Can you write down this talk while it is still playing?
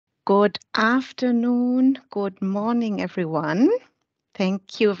Good afternoon, good morning, everyone.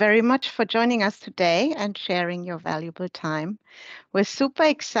 Thank you very much for joining us today and sharing your valuable time. We're super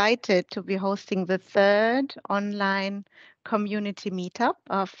excited to be hosting the third online community meetup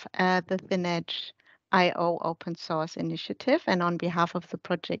of the ThinEdge.io open source initiative. And on behalf of the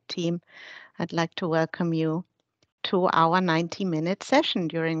project team, I'd like to welcome you to our 90-minute session,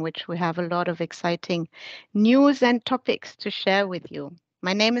 during which we have a lot of exciting news and topics to share with you.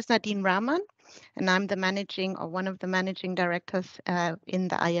 My name is Nadine Rahman, and I'm one of the managing directors in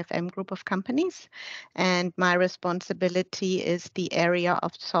the IFM group of companies. And my responsibility is the area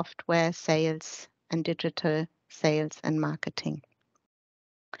of software sales and digital sales and marketing.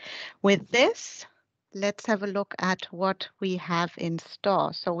 With this, let's have a look at what we have in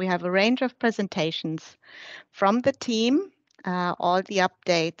store. So we have a range of presentations from the team, all the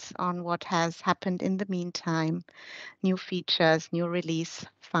updates on what has happened in the meantime, new features, new release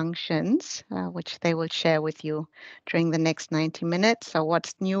functions, which they will share with you during the next 90 minutes. So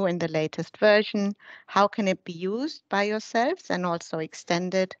what's new in the latest version? How can it be used by yourselves and also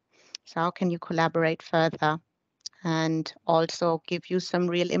extended? So how can you collaborate further? And also give you some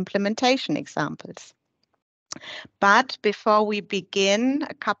real implementation examples. But before we begin,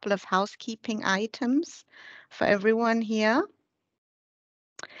 a couple of housekeeping items for everyone here.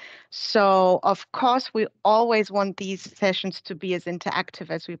 So, of course, we always want these sessions to be as interactive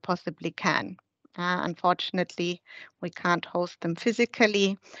as we possibly can. Unfortunately, we can't host them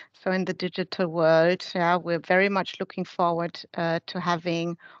physically. So in the digital world, we're very much looking forward to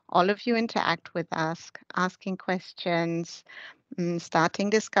having all of you interact with us, asking questions, starting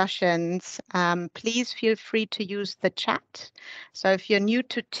discussions. Please feel free to use the chat. So if you're new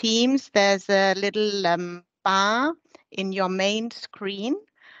to Teams, there's a little bar in your main screen,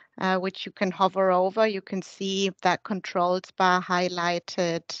 which you can hover over. You can see that controls bar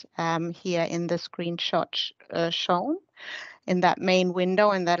highlighted here in the screenshot shown in that main window,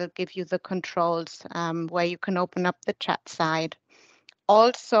 and that'll give you the controls where you can open up the chat side.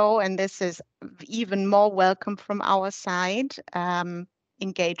 Also, and this is even more welcome from our side,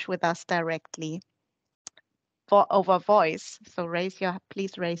 engage with us directly over voice. So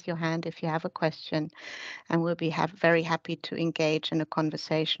please raise your hand if you have a question, and we'll be very happy to engage in a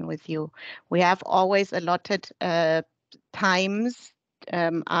conversation with you. We have always allotted times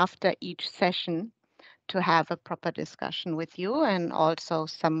after each session to have a proper discussion with you, and also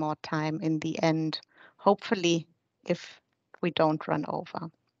some more time in the end, hopefully, if we don't run over.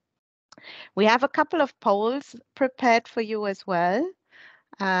 We have a couple of polls prepared for you as well.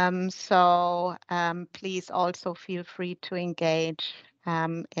 So please also feel free to engage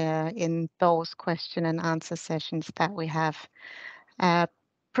in those question and answer sessions that we have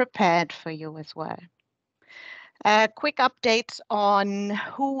prepared for you as well. Quick updates on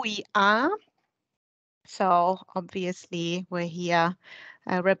who we are. So obviously we're here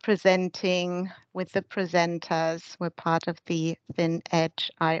representing with the presenters. We're part of the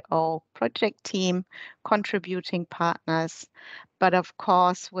ThinEdge.io project team, contributing partners. But of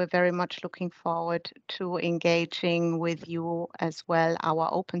course, we're very much looking forward to engaging with you as well, our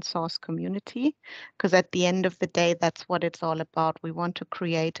open source community, because at the end of the day, that's what it's all about. We want to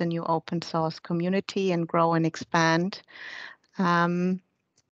create a new open source community and grow and expand. And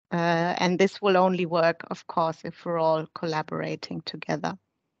this will only work, of course, if we're all collaborating together.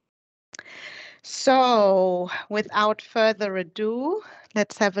 So without further ado,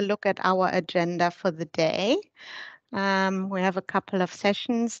 let's have a look at our agenda for the day. We have a couple of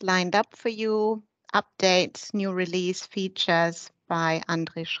sessions lined up for you, updates, new release features by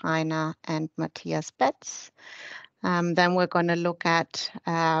André Schreiner and Matthias Betz. Then we're going to look at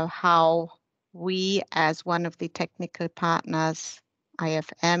how we, as one of the technical partners,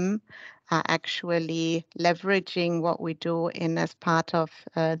 IFM, are actually leveraging what we do as part of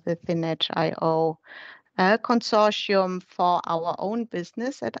the ThinEdge.io consortium for our own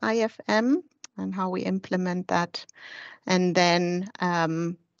business at IFM, and how we implement that, and then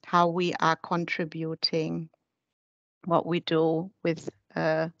how we are contributing what we do with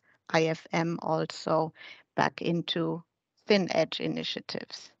IFM also back into ThinEdge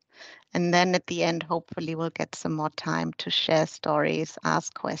initiatives. And then at the end, hopefully we'll get some more time to share stories,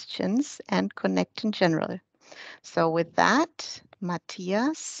 ask questions, and connect in general. So with that,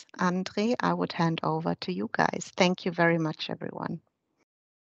 Matthias, Andre, I would hand over to you guys. Thank you very much, everyone.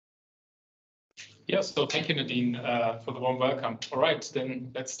 Yes, so thank you, Nadine, for the warm welcome. All right,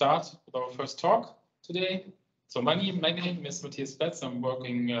 then let's start with our first talk today. So my name is Matthias Betz. I'm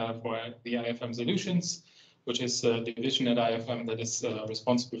working for the IFM Solutions, which is a division at IFM that is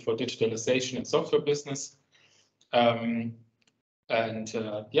responsible for digitalization and software business. And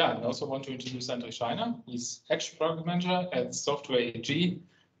yeah, I also want to introduce André Scheiner. He's Action Product Manager at Software AG.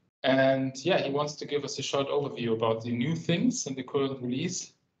 And yeah, he wants to give us a short overview about the new things in the current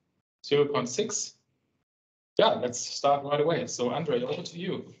release 0.6. Yeah, let's start right away. So André, over to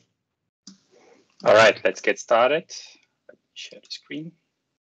you. All right, let's get started. Let me share the screen.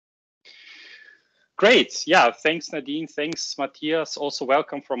 Great. Yeah, thanks, Nadine. Thanks, Matthias. Also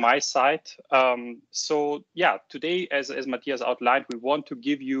welcome from my side. So yeah, today, as Matthias outlined, we want to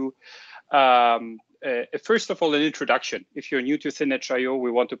give you, first of all, an introduction. If you're new to ThinEdge.io,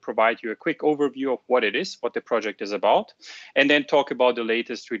 we want to provide you a quick overview of what it is, what the project is about, and then talk about the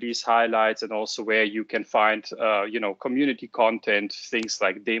latest release highlights and also where you can find, community content, things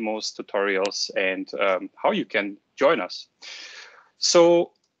like demos, tutorials, and how you can join us.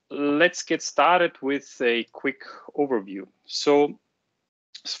 So let's get started with a quick overview. So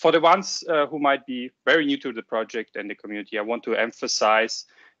for the ones who might be very new to the project and the community, I want to emphasize,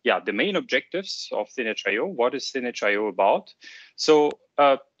 the main objectives of ThinEdge.io. What is ThinEdge.io about? So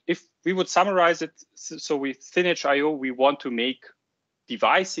if we would summarize it, so with ThinEdge.io, we want to make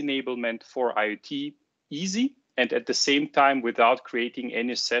device enablement for IoT easy and at the same time without creating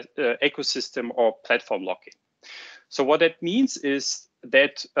any ecosystem or platform locking. So what that means is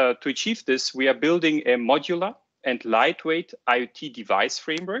that to achieve this, we are building a modular and lightweight IoT device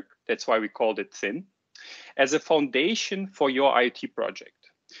framework. That's why we called it Thin, as a foundation for your IoT project.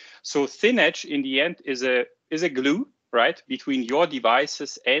 So ThinEdge in the end is a glue, right, between your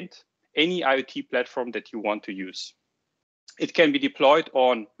devices and any IoT platform that you want to use. It can be deployed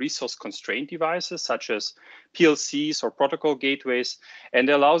on resource-constrained devices such as PLCs or protocol gateways, and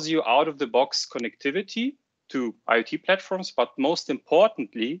allows you out-of-the-box connectivity to IoT platforms, but most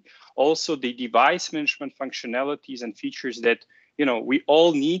importantly, also the device management functionalities and features that we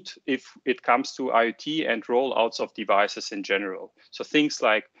all need if it comes to IoT and rollouts of devices in general. So things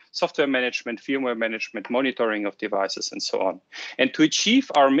like software management, firmware management, monitoring of devices, and so on. And to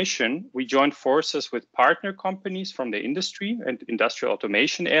achieve our mission, we joined forces with partner companies from the industry and industrial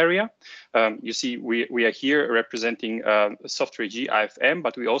automation area. You see, we are here representing Software AG, IFM,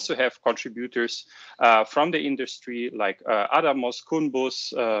 but we also have contributors from the industry like Adamos,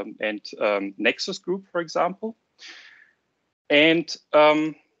 Kunbus, and Nexus Group, for example. And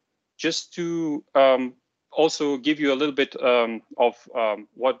just to also give you a little bit of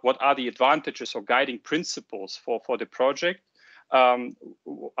what are the advantages or guiding principles for the project,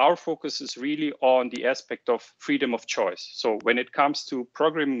 our focus is really on the aspect of freedom of choice. So when it comes to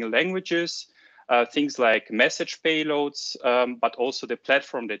programming languages, things like message payloads, but also the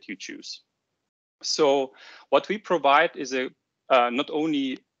platform that you choose. So what we provide is not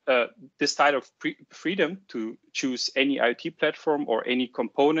only this type of freedom to choose any IoT platform or any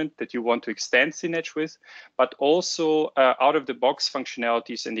component that you want to extend ThinEdge with, but also out-of-the-box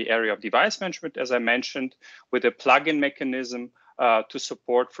functionalities in the area of device management, as I mentioned, with a plugin mechanism to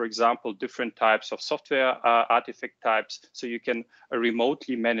support, for example, different types of software artifact types, so you can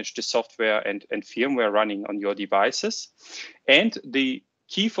remotely manage the software and firmware running on your devices. And the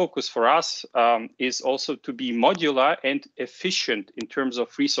key focus for us is also to be modular and efficient in terms of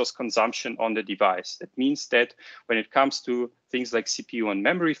resource consumption on the device. That means that when it comes to things like CPU and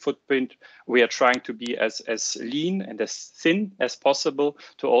memory footprint, we are trying to be as lean and as thin as possible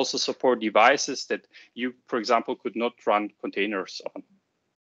to also support devices that you, for example, could not run containers on.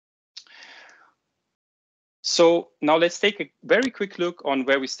 So now let's take a very quick look on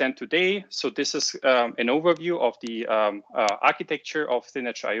where we stand today. So this is an overview of the architecture of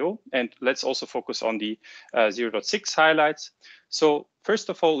ThinEdge.io, and let's also focus on the 0.6 highlights. So first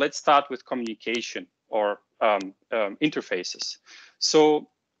of all, let's start with communication or interfaces. So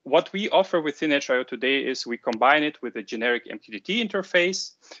what we offer with ThinEdge.io today is we combine it with a generic MQTT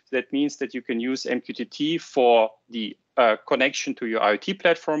interface. That means that you can use MQTT for the connection to your IoT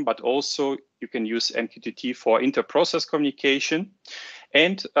platform, but also you can use MQTT for inter-process communication.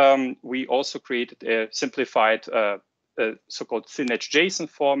 And we also created a simplified so-called ThinEdge JSON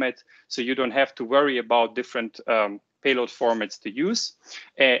format, so you don't have to worry about different payload formats to use.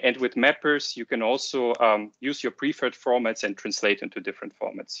 And with mappers, you can also use your preferred formats and translate into different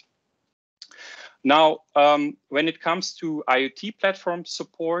formats. Now, when it comes to IoT platform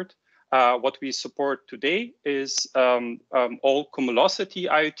support, what we support today is all Cumulosity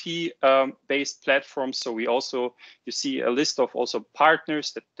IoT based platforms. So we also, you see a list of also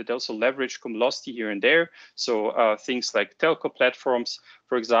partners that also leverage Cumulosity here and there. So things like telco platforms,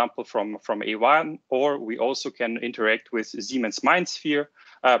 for example, from A1, or we also can interact with Siemens MindSphere.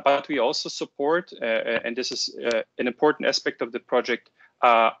 But we also support, and this is an important aspect of the project,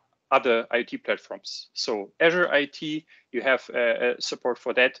 other IoT platforms. So Azure IoT, you have support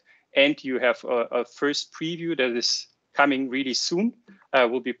for that, and you have a first preview that is coming really soon,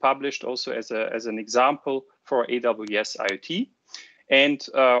 will be published also as an example for AWS IoT. And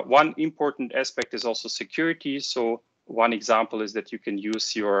one important aspect is also security. So one example is that you can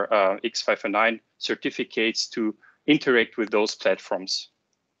use your X509 certificates to interact with those platforms.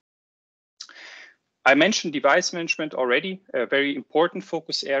 I mentioned device management already, a very important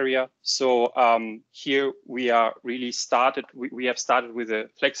focus area. So here we are really started, we have started with a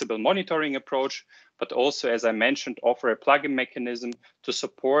flexible monitoring approach, but also, as I mentioned, offer a plugin mechanism to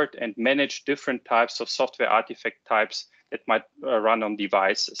support and manage different types of software artifact types that might run on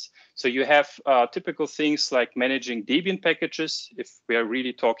devices. So you have typical things like managing Debian packages, if we are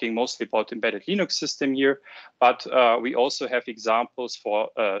really talking mostly about embedded Linux system here, but we also have examples for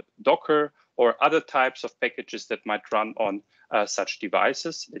Docker or other types of packages that might run on such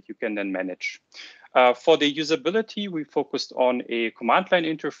devices that you can then manage. For the usability, we focused on a command line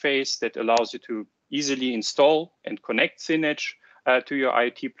interface that allows you to easily install and connect ThinEdge to your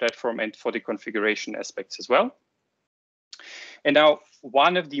IoT platform, and for the configuration aspects as well. And now,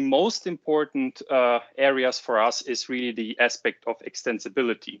 one of the most important areas for us is really the aspect of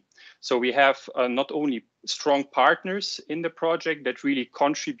extensibility. So we have not only strong partners in the project that really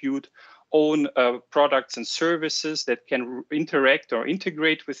contribute own products and services that can interact or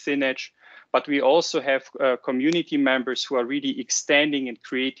integrate with ThinEdge, but we also have community members who are really extending and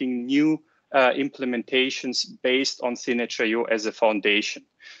creating new implementations based on ThinEdge.io as a foundation.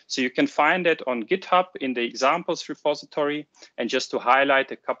 So you can find that on GitHub in the examples repository. And just to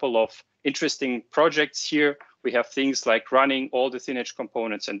highlight a couple of interesting projects here, we have things like running all the ThinEdge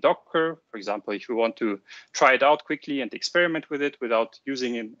components in Docker. For example, if you want to try it out quickly and experiment with it without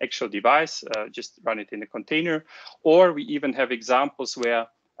using an actual device, just run it in a container. Or we even have examples where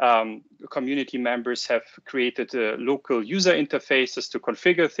community members have created local user interfaces to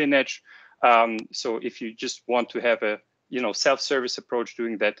configure ThinEdge. So if you just want to have a self-service approach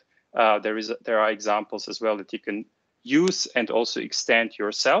doing that, there are examples as well that you can use and also extend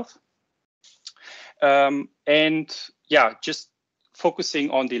yourself. And yeah, just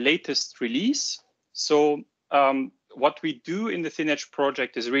focusing on the latest release. So what we do in the ThinEdge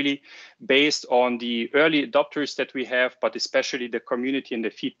project is really based on the early adopters that we have, but especially the community and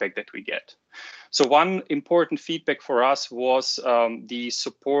the feedback that we get. So one important feedback for us was the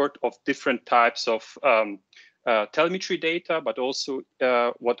support of different types of telemetry data, but also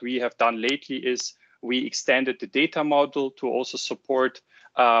what we have done lately is we extended the data model to also support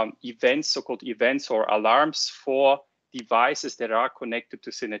events, so-called events or alarms for devices that are connected to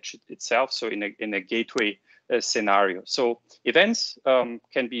ThinEdge itself, so in a gateway scenario. So events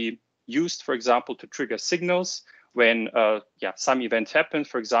can be used, for example, to trigger signals when some event happens,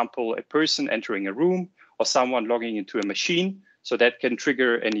 for example, a person entering a room or someone logging into a machine. So that can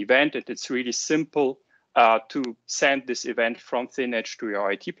trigger an event, and it's really simple to send this event from ThinEdge to your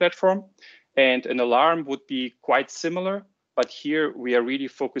IoT platform. And an alarm would be quite similar, but here we are really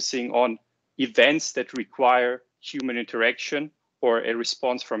focusing on events that require human interaction or a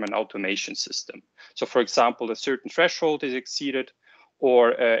response from an automation system. So for example, a certain threshold is exceeded,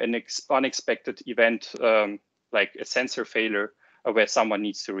 or an unexpected event like a sensor failure where someone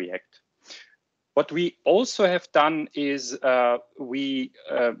needs to react. What we also have done is or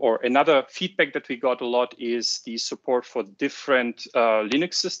another feedback that we got a lot is the support for different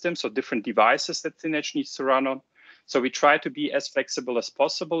Linux systems or different devices that ThinEdge needs to run on. So we try to be as flexible as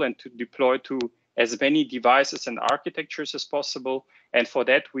possible and to deploy to as many devices and architectures as possible. And for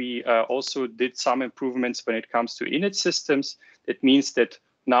that, we also did some improvements when it comes to init systems. That means that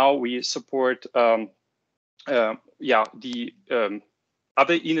now we support other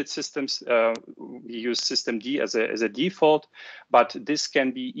init systems. We use systemd as a default, but this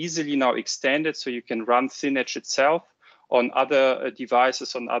can be easily now extended, so you can run ThinEdge itself on other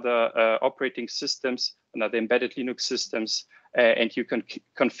devices, on other operating systems, on other embedded Linux systems, and you can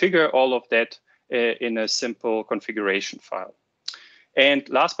configure all of that in a simple configuration file. And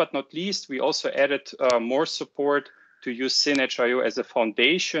last but not least, we also added more support to use ThinEdge.io as a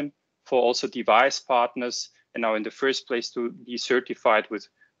foundation for also device partners, and now in the first place to be certified with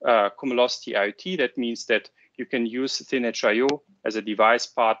Cumulocity IoT. That means that you can use ThinEdge.io as a device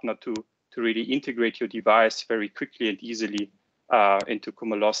partner to really integrate your device very quickly and easily into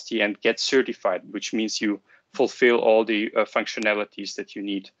Cumulocity and get certified, which means you fulfill all the functionalities that you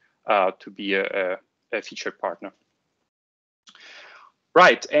need to be a featured partner.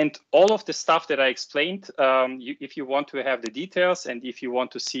 Right, and all of the stuff that I explained, if you want to have the details and if you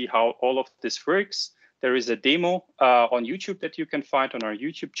want to see how all of this works, there is a demo on YouTube that you can find on our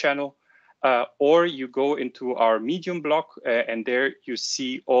YouTube channel. Or you go into our Medium blog, and there you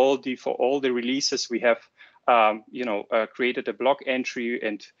see for all the releases we have, created a blog entry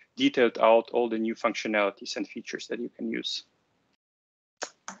and detailed out all the new functionalities and features that you can use.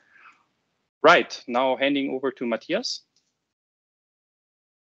 Right, now handing over to Matthias.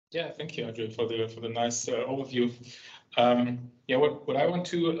 Yeah, thank you, Andrew, for the nice overview. What I want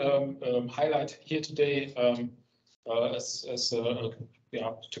to highlight here today, to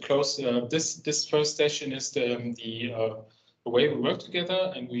close this first session, is the way we work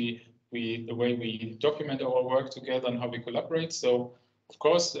together, and the way we document our work together and how we collaborate. So, of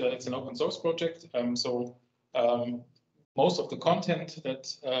course, it's an open source project. Most of the content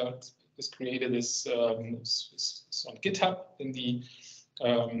that is created is on GitHub in the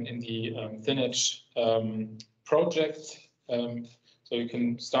ThinEdge project. So you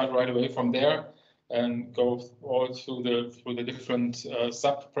can start right away from there and go all through the different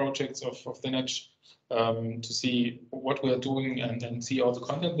sub projects of ThinEdge to see what we are doing and see all the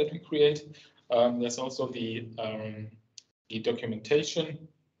content that we create. There's also the documentation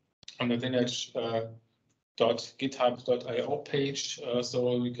on the ThinEdge .github.io page,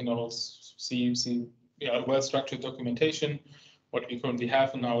 so we can also see well-structured documentation, what we currently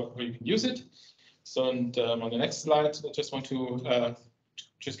have and how we can use it. So, and on the next slide, I just want to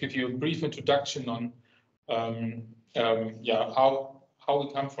just give you a brief introduction on how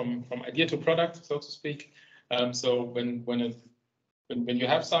we come from idea to product, so to speak. So when you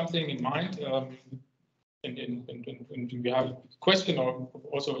have something in mind, and you have a question or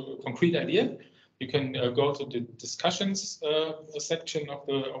also a concrete idea, you can go to the discussions section of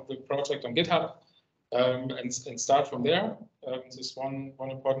the project on GitHub and start from there. This is one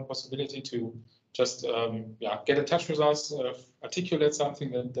important possibility to just get in touch with us, articulate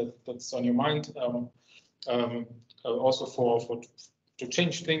something that's on your mind. Also to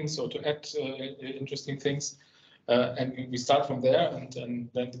change things or to add interesting things. And we start from there, and then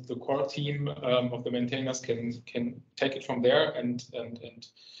the core team of the maintainers can take it from there and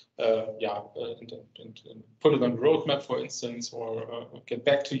put it on the roadmap, for instance, or get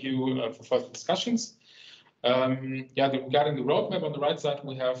back to you for further discussions. Regarding the roadmap, on the right side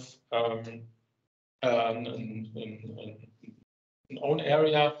we have an own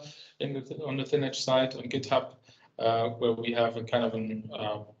area on the ThinEdge side on GitHub, where we have a kind of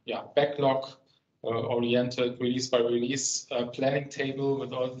backlog oriented release by release planning table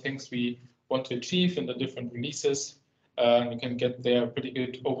with all the things we want to achieve in the different releases. You can get there a pretty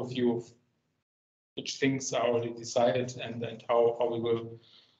good overview of which things are already decided and how we will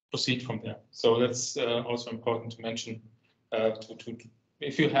proceed from there. So that's also important to mention.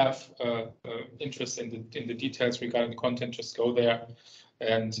 If you have interest in the details regarding the content, just go there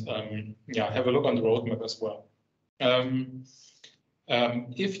and have a look on the roadmap as well.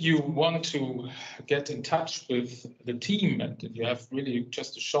 If you want to get in touch with the team and you have really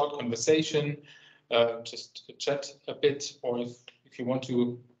just a short conversation, just to chat a bit, or if you want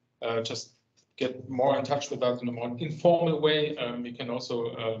to just get more in touch with us in a more informal way, you can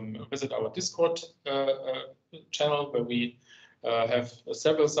also visit our Discord channel, where we have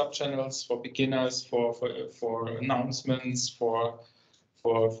several sub-channels for beginners, for announcements, for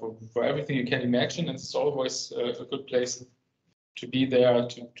everything you can imagine. And it's always a good place to be there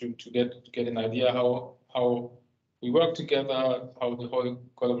to get an idea how we work together, how the whole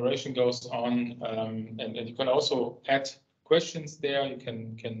collaboration goes on, and you can also add questions there. You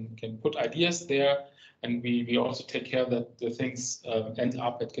can put ideas there, and we also take care that the things end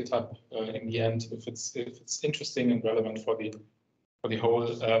up at GitHub in the end if it's interesting and relevant for the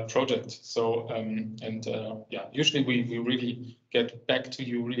whole project. So usually we really get back to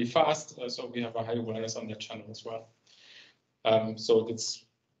you really fast. So we have a high awareness on that channel as well. So it's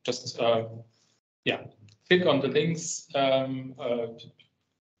just click on the links,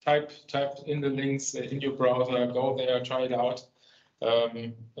 type in the links in your browser, go there, try it out,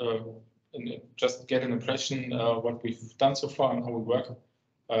 and just get an impression what we've done so far and how we work.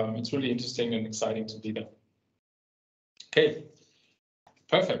 It's really interesting and exciting to be there. Okay,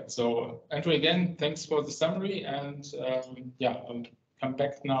 perfect. So Andrew, again, thanks for the summary, and I'll come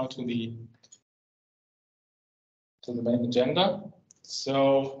back now to the main agenda.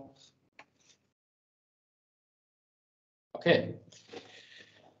 So, okay,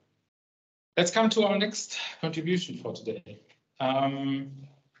 let's come to our next contribution for today.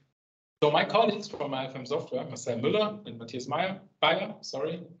 So my colleagues from IFM Software, Marcel Müller and Matthias Bayer,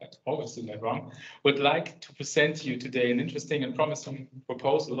 sorry, I always do that wrong, would like to present to you today an interesting and promising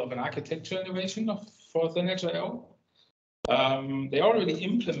proposal of an architecture innovation for ThinEdge.io. They already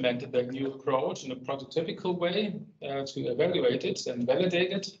implemented that new approach in a prototypical way to evaluate it and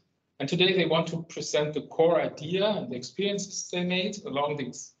validate it. And today they want to present the core idea and the experiences they made along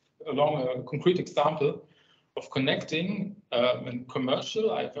a concrete example of connecting a commercial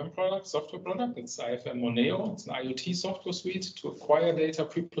IFM product, software product. It's IFM Moneo. It's an IoT software suite to acquire data,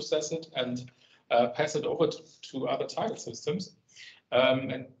 pre-process it, and pass it over to other target systems.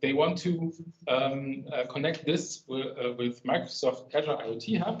 And they want to connect this with Microsoft Azure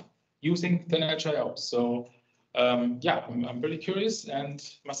IoT Hub using FinEdge.io. So yeah, I'm really curious. And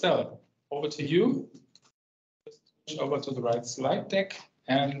Marcel, over to you. Just switch over to the right slide deck.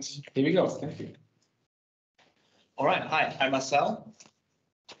 And here we go. Thank you. All right. Hi, I'm Marcel.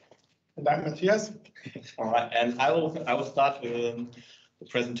 And I'm Matthias. All right, and I will start the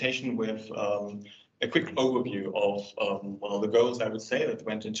presentation with a quick overview of one of the goals I would say that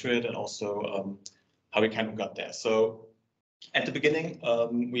went into it, and also how we kind of got there. So at the beginning,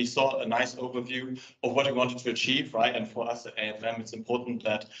 we saw a nice overview of what we wanted to achieve, right? And for us at AFM, it's important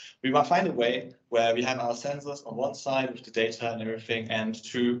that we might find a way where we have our sensors on one side with the data and everything, and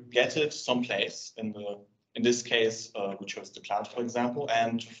to get it someplace in this case, we chose the cloud, for example,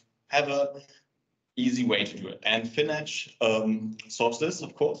 and have a easy way to do it. And FinEdge solves this,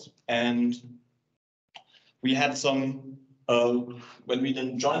 of course. And we had some, when we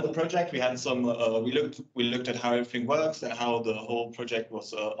then joined the project, we had some, we looked at how everything works and how the whole project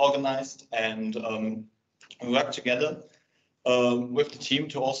was organized, and we worked together with the team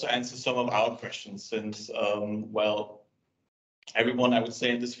to also answer some of our questions, since, well, everyone, I would say,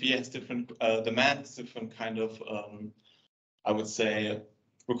 in this sphere has different demands, different kind of, I would say,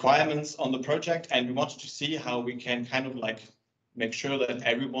 requirements on the project, and we wanted to see how we can kind of like make sure that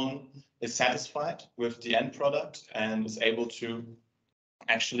everyone is satisfied with the end product and is able to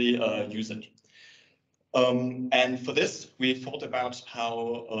actually use it. And for this, we thought about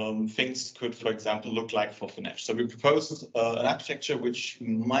how things could, for example, look like for FinEdge. So we proposed an architecture which you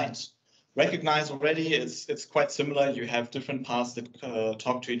might recognize already. It's quite similar. You have different paths that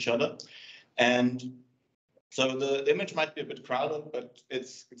talk to each other, and so the image might be a bit crowded, but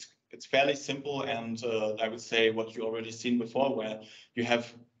it's fairly simple, and I would say what you already seen before, where you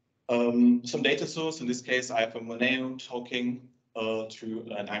have some data source. In this case, I have a moneo talking to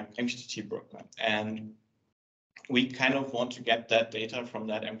an MQTT broker, and we kind of want to get that data from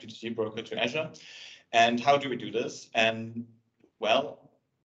that MQTT broker to Azure. And how do we do this? And well,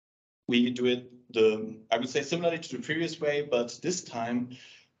 we do it I would say similarly to the previous way, but this time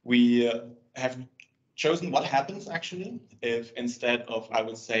we have chosen what happens actually if, instead of, I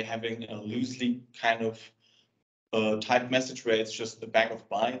would say, having a loosely kind of typed message where it's just a bag of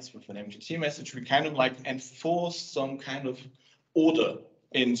bytes with an MQTT message, we kind of like enforce some kind of order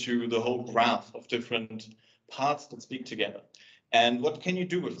into the whole graph of different parts that speak together. And what can you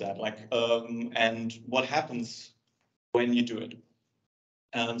do with that? Like, and what happens when you do it?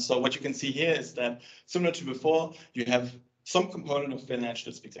 So what you can see here is that, similar to before, you have some component of FinEdge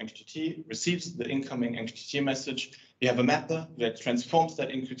that speaks MQTT, receives the incoming MQTT message. You have a mapper that transforms that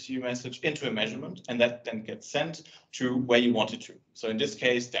MQTT message into a measurement, and that then gets sent to where you want it to. So in this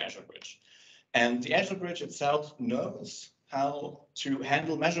case, the Azure Bridge. And the Azure Bridge itself knows how to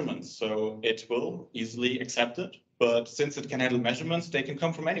handle measurements, so it will easily accept it. But since it can handle measurements, they can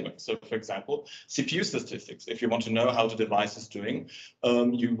come from anywhere. So for example, CPU statistics, if you want to know how the device is doing,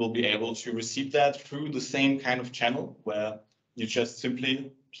 you will be able to receive that through the same kind of channel where you just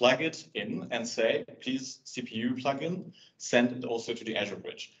simply plug it in and say, please CPU plugin, send it also to the Azure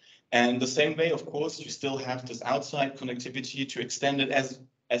Bridge. And the same way, of course, you still have this outside connectivity to extend it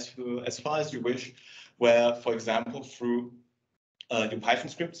as far as you wish, where, for example, through your Python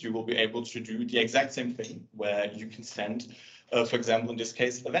scripts, you will be able to do the exact same thing, where you can send, for example, in this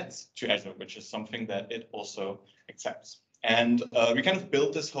case, events to Azure, which is something that it also accepts. And we kind of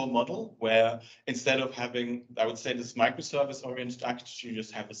built this whole model where, instead of having, I would say, this microservice-oriented architecture, you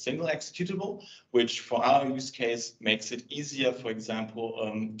just have a single executable, which for our use case makes it easier, for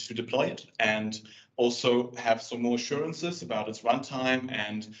example, to deploy it, and also have some more assurances about its runtime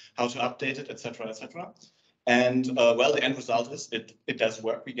and how to update it, etc., etc. And well, the end result is it does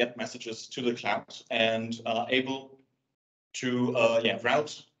work. We get messages to the cloud and are able to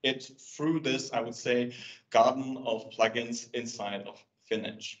route it through this, I would say, garden of plugins inside of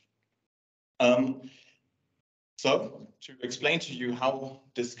FinEdge. So to explain to you how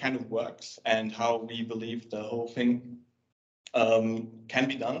this kind of works and how we believe the whole thing can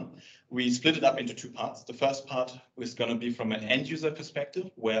be done, we split it up into two parts. The first part is going to be from an end user perspective,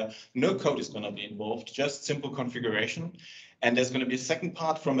 where no code is going to be involved, just simple configuration. And there's going to be a second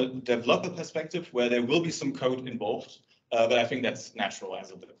part from a developer perspective, where there will be some code involved, but I think that's natural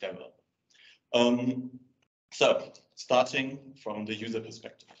as a developer. So starting from the user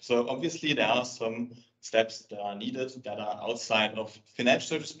perspective. So obviously there are some steps that are needed that are outside of FinEdge,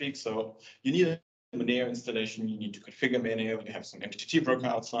 so to speak. So you need a Moneo installation, you need to configure Moneo, you have some MQTT broker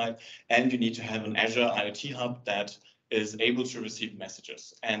outside, and you need to have an Azure IoT hub that is able to receive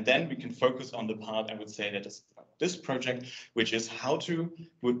messages. And then we can focus on the part, I would say, that is this project, which is how would you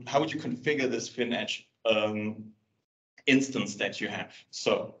configure this FinEdge instance that you have.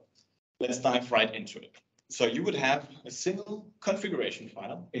 So let's dive right into it. So you would have a single configuration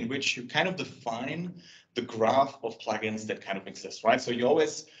file in which you kind of define the graph of plugins that kind of exist, right? So you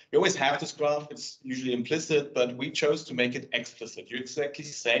always have this graph. It's usually implicit, but we chose to make it explicit. You exactly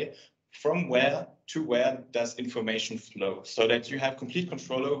say from where to where does information flow, so that you have complete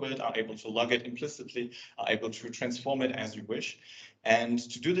control over it, are able to log it implicitly, are able to transform it as you wish. And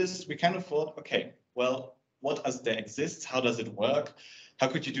to do this, we kind of thought, okay, well, what does there exist? How does it work? How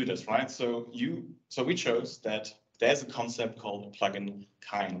could you do this, right? So we chose that there's a concept called a plugin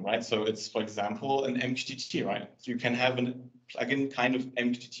kind, right? So it's, for example, an MQTT, right? So you can have a plugin kind of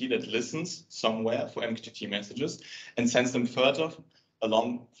MQTT that listens somewhere for MQTT messages and sends them further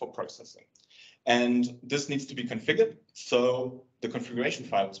along for processing. And this needs to be configured. So the configuration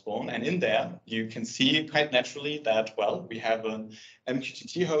file was born, and in there you can see quite naturally that, well, we have an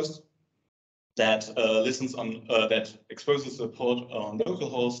MQTT host that listens on that exposes the port on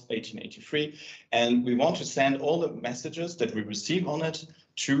localhost 1883, and we want to send all the messages that we receive on it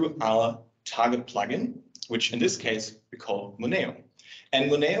to our target plugin, which in this case we call Moneo.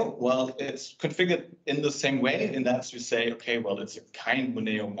 And Moneo, well, it's configured in the same way, in that you say, okay, well, it's a kind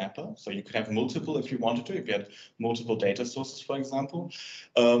Moneo mapper, so you could have multiple if you wanted to, if you had multiple data sources, for example.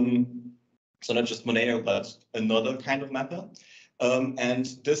 So not just Moneo, but another kind of mapper. And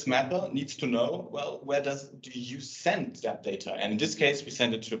this mapper needs to know, well, where do you send that data? And in this case, we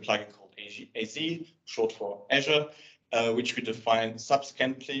send it to a plugin called AZ, short for Azure, which we define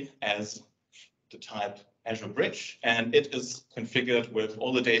subsequently as the type Azure Bridge. And it is configured with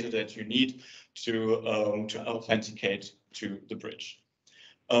all the data that you need to authenticate to the bridge.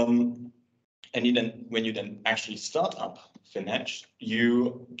 And when you then actually start up FinEdge,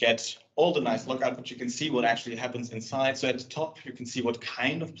 you get all the nice log output. You can see what actually happens inside. So at the top, you can see what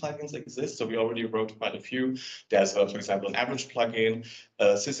kind of plugins exist. So we already wrote quite a few. There's, for example, an average plugin,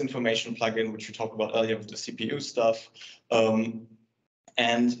 a sysinformation plugin, which we talked about earlier with the CPU stuff.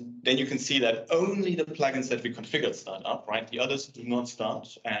 And then you can see that only the plugins that we configured start up, right? The others do not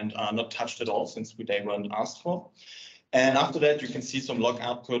start and are not touched at all since they weren't asked for. And after that, you can see some log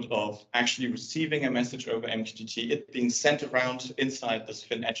output of actually receiving a message over MQTT, it being sent around inside this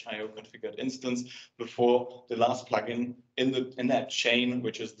FinEdge IO configured instance before the last plugin in that chain,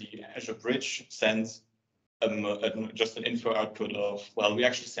 which is the Azure Bridge, sends just an info output of, well, we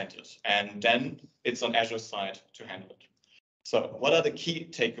actually sent it. And then it's on Azure side to handle it. So what are the key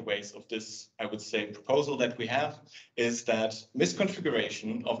takeaways of this, I would say, proposal that we have is that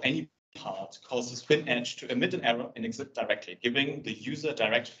misconfiguration of any part causes FinEdge to emit an error and exit directly, giving the user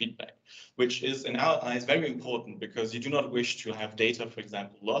direct feedback, which is in our eyes very important because you do not wish to have data, for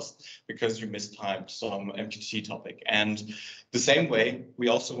example, lost because you mistyped some MQTT topic. And the same way, we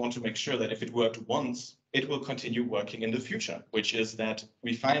also want to make sure that if it worked once, it will continue working in the future, which is that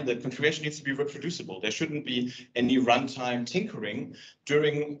we find that configuration needs to be reproducible. There shouldn't be any runtime tinkering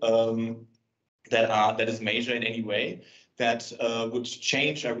during that is major in any way that would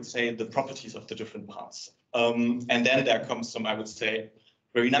change, I would say, the properties of the different parts. And then there comes some, I would say,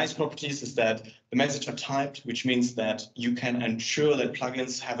 very nice properties is that the messages are typed, which means that you can ensure that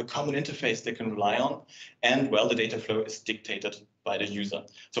plugins have a common interface they can rely on. And, well, the data flow is dictated by the user.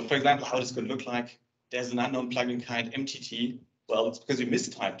 So, for example, how this could look like, there's an unknown plugin kind, MTT. Well, it's because you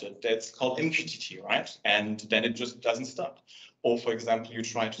mistyped it. That's called MQTT, right? And then it just doesn't stop. Or, for example, you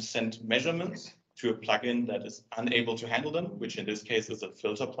try to send measurements to a plugin that is unable to handle them, which in this case is a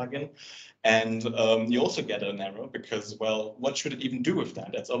filter plugin. And you also get an error because, well, what should it even do with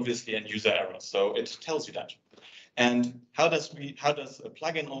that? That's obviously a user error. So it tells you that. And how does a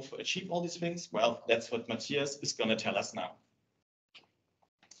plugin also achieve all these things? Well, that's what Matthias is going to tell us now.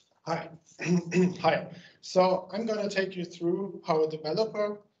 Hi. Hi. So I'm going to take you through how a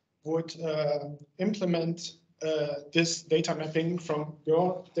developer would implement this data mapping from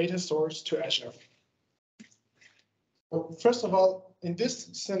your data source to Azure. So first of all, in this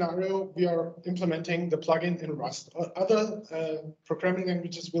scenario, we are implementing the plugin in Rust. Other programming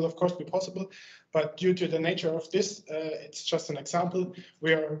languages will, of course, be possible, but due to the nature of this, it's just an example.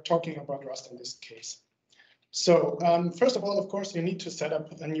 We are talking about Rust in this case. So first of all, of course, you need to set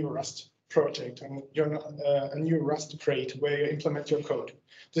up a new Rust project and you're a new Rust crate where you implement your code.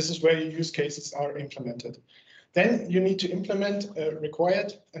 This is where your use cases are implemented. Then you need to implement a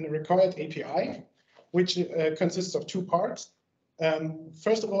required API, which consists of two parts.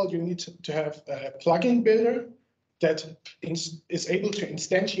 First of all, you need to have a plugin builder that is able to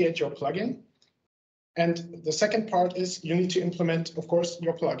instantiate your plugin. And the second part is you need to implement, of course,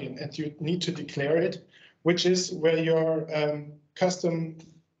 your plugin, and you need to declare it, which is where your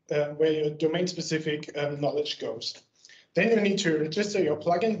where your domain-specific knowledge goes. Then you need to register your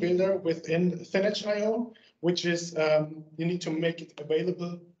plugin builder within ThinEdge.io, which is you need to make it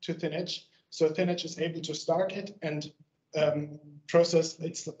available to ThinEdge, so ThinEdge is able to start it and process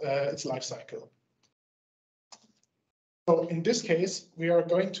its life cycle. So in this case, we are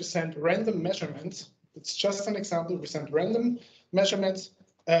going to send random measurements. It's just an example. We send random measurements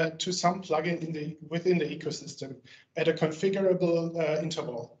to some plugin within the ecosystem at a configurable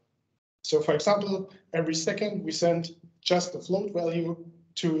interval. So for example, every second we send just the float value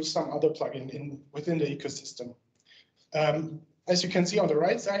to some other plugin within the ecosystem. As you can see on the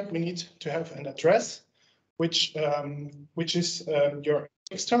right side, we need to have an address, which is your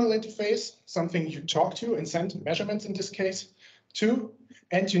external interface, something you talk to and send measurements in this case to,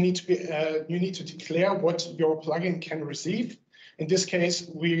 and you need to declare what your plugin can receive. In this case,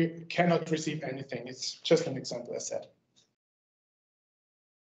 we cannot receive anything. It's just an example, as said.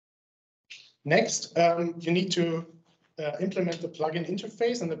 Next, you need to implement the plugin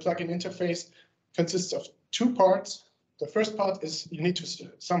interface, and the plugin interface consists of two parts. The first part is you need to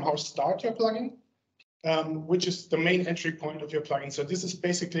somehow start your plugin, which is the main entry point of your plugin. So this is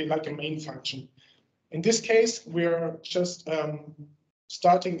basically like a main function. In this case, we're just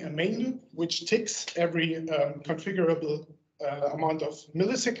starting a main loop, which ticks every configurable amount of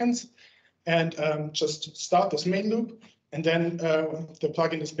milliseconds, and just start this main loop, and then the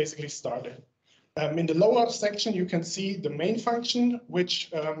plugin is basically started. In the lower section, you can see the main function,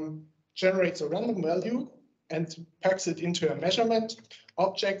 which generates a random value and packs it into a measurement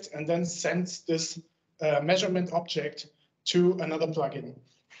object, and then sends this measurement object to another plugin.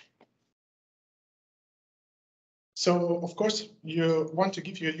 So, of course, you want to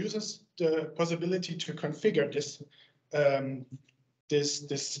give your users the possibility to configure this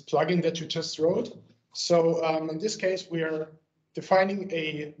this plugin that you just wrote. So in this case, we are defining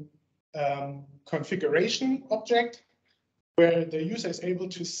a configuration object where the user is able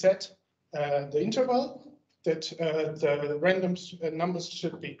to set the interval that the random numbers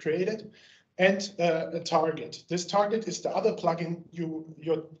should be created, and a target. This target is the other plugin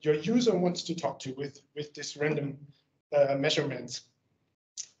your user wants to talk to with this random measurements.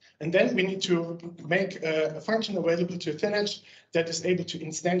 And then we need to make a function available to ThinEdge that is able to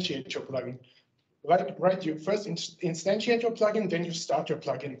instantiate your plugin. Right, you first instantiate your plugin, then you start your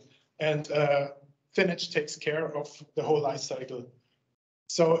plugin, and ThinEdge takes care of the whole life cycle.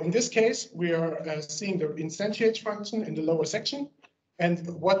 So in this case, we are seeing the instantiate function in the lower section. And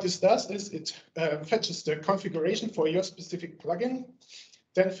what this does is it fetches the configuration for your specific plugin,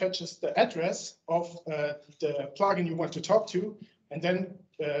 then fetches the address of the plugin you want to talk to, and then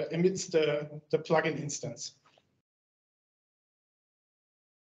emits the plugin instance.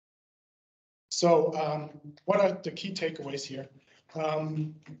 So what are the key takeaways here?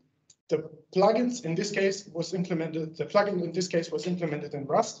 The plugins in this case was implemented. The plugin in this case was implemented in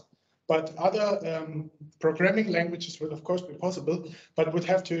Rust, but other programming languages will of course be possible, but would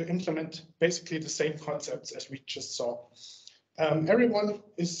have to implement basically the same concepts as we just saw. Everyone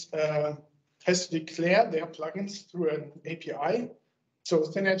has to declare their plugins through an API, so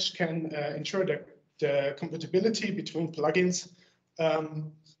ThinEdge can ensure the compatibility between plugins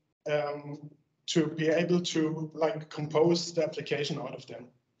to be able to compose the application out of them.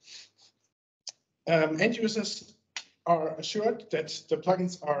 End users are assured that the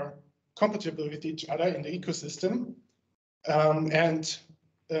plugins are compatible with each other in the ecosystem,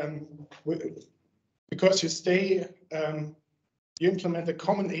 because you implement a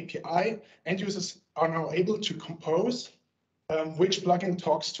common API, end users are now able to compose which plugin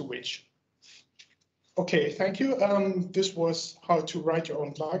talks to which. Okay, thank you. This was how to write your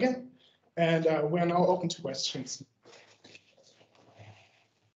own plugin, and we are now open to questions.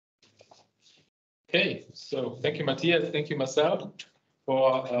 Okay, so thank you, Matthias. Thank you, Marcel,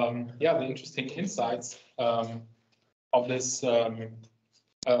 for the interesting insights of this kind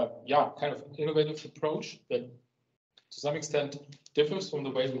of innovative approach that to some extent differs from the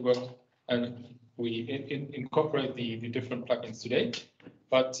way we work and we incorporate the different plugins today.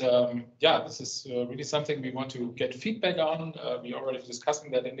 But this is really something we want to get feedback on. We're already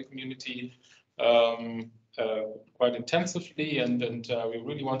discussing that in the community. quite intensively, and we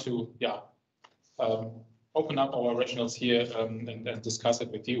really want to open up our rationales here and discuss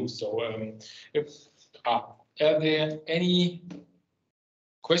it with you. So are there any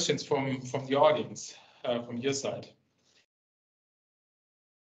questions from the audience, from your side?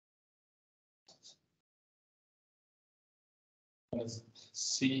 Let's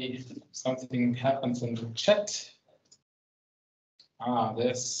see if something happens in the chat.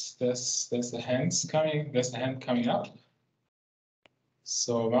 There's a hand coming up.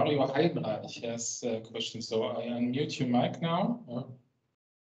 So Mario Heidenreich has a question. So I unmute your mic now.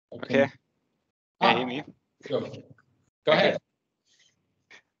 Okay. Can you hear me? Go ahead.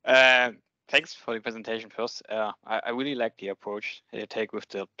 Thanks for the presentation first. I really like the approach you take with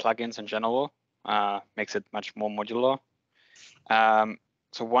the plugins in general. Makes it much more modular.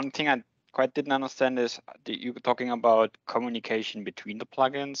 So one thing I quite didn't understand is you were talking about communication between the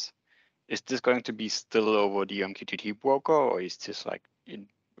plugins. Is this going to be still over the MQTT broker, or is this like in?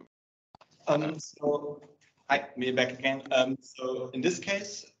 So me back again. So in this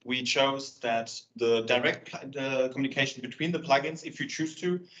case, we chose that the direct communication between the plugins, if you choose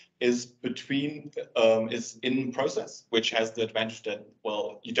to, is in process, which has the advantage that,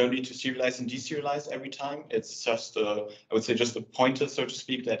 well, you don't need to serialize and deserialize every time. It's just I would say just a pointer, so to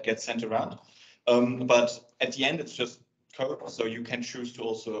speak, that gets sent around. But at the end, it's just code, so you can choose to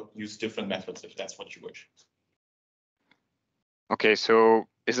also use different methods if that's what you wish. Okay, so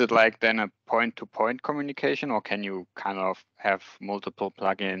is it like then a point-to-point communication, or can you kind of have multiple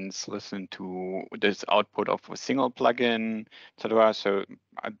plugins listen to this output of a single plugin, etc.? So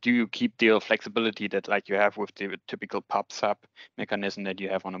do you keep the flexibility that like you have with the typical pub/sub mechanism that you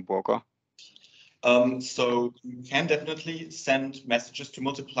have on a broker? So you can definitely send messages to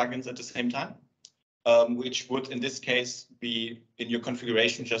multiple plugins at the same time, which would in this case be in your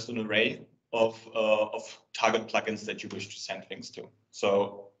configuration just an array of target plugins that you wish to send things to.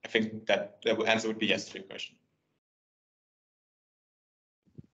 So I think that the answer would be yes to your question.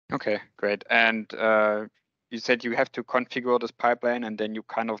 Okay, great. And you said you have to configure this pipeline, and then you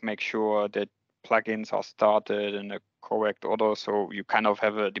kind of make sure that plugins are started in a correct order. So you kind of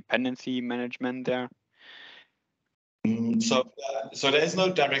have a dependency management there. So there is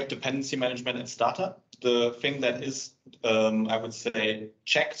no direct dependency management at startup. The thing that is, I would say,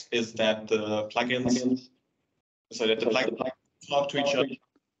 checked is that the plugins, so that the plugins talk to each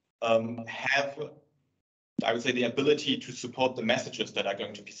other, have, I would say, the ability to support the messages that are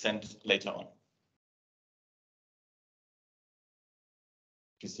going to be sent later on.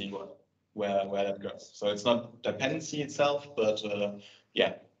 To see where that goes. So it's not dependency itself, but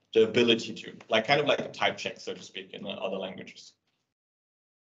yeah, the ability to, like kind of like a type check, so to speak, in other languages.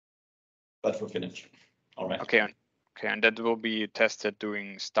 But for Finnish. All right. Okay, and that will be tested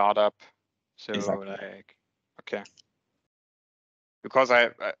during startup. So exactly. like, okay. Because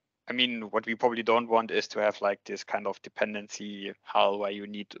I mean, what we probably don't want is to have like this kind of dependency hell where you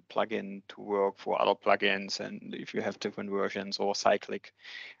need a plugin to work for other plugins, and if you have different versions or cyclic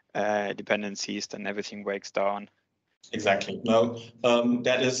dependencies, then everything breaks down. Exactly. No,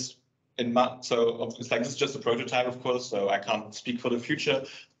 that is so it's like this is just a prototype, of course, so I can't speak for the future,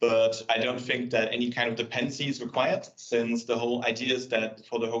 but I don't think that any kind of dependency is required, since the whole idea is that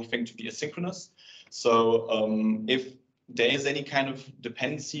for the whole thing to be asynchronous. So if there is any kind of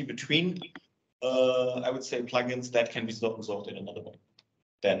dependency between, I would say, plugins, that can be resolved in another way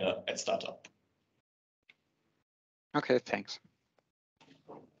than at startup. Okay, thanks.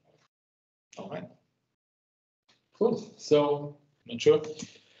 All right. Cool. So, not sure.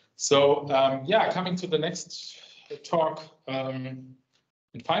 So, yeah, coming to the next talk and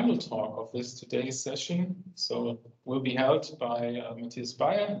final talk of this today's session. So, will be held by Matthias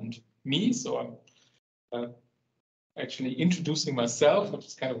Bayer and me. So, I'm actually introducing myself, which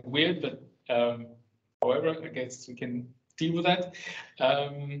is kind of weird, but however, I guess we can deal with that.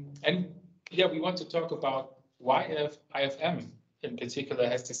 And yeah, we want to talk about why IFM in particular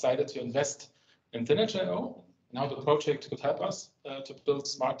has decided to invest in Thinedge.io and how the project could help us to build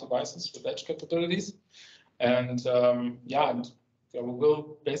smart devices with edge capabilities. And we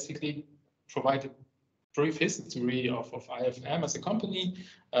will basically provide a brief history of IFM as a company.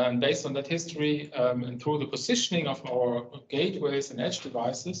 And based on that history and through the positioning of our gateways and edge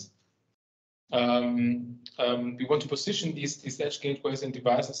devices, we want to position these edge gateways and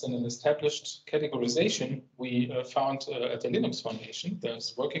devices in an established categorization we found at the Linux Foundation.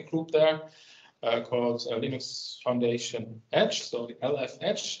 There's a working group there called Linux Foundation Edge, so the LF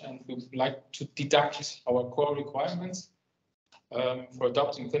Edge, and we would like to deduct our core requirements for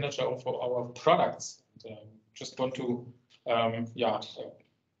adopting Thinedge for our products. And, just want to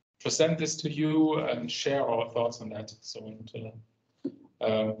present this to you and share our thoughts on that. So,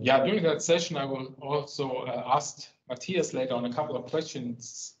 yeah, during that session, I will also ask Matthias later on a couple of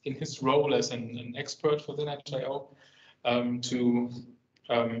questions in his role as an expert for the Net.io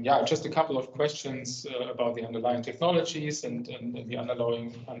yeah, just a couple of questions about the underlying technologies and the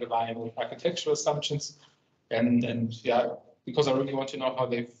underlying architectural assumptions, and yeah, because I really want to know how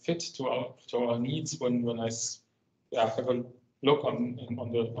they fit to our needs when I have a look on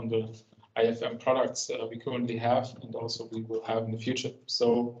the IFM products we currently have and also we will have in the future.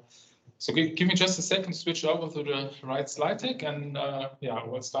 So give me just a second to switch over to the right slide deck, and yeah,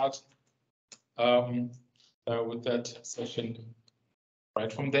 we'll start with that session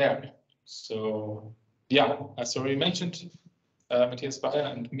right from there. So yeah, as already mentioned, Matthias Bayer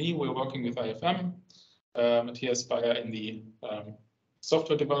and me, we're working with IFM. Matthias Bayer in the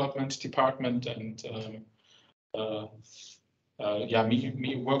software development department, and yeah,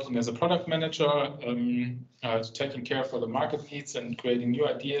 me working as a product manager, taking care for the market needs and creating new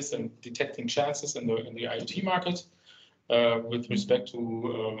ideas and detecting chances in the IoT market with respect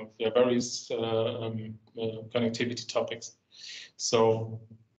to yeah, various connectivity topics. So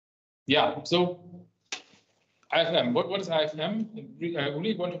yeah, so IFM, what is IFM? I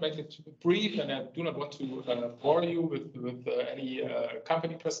really want to make it brief, and I do not want to bore you with any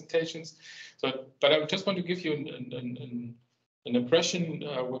company presentations. So, but I just want to give you an impression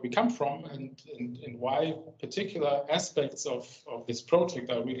where we come from and why particular aspects of this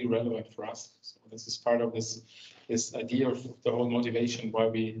project are really relevant for us. So this is part of this idea of the whole motivation why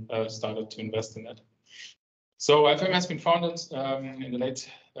we started to invest in that. So IFM has been founded in the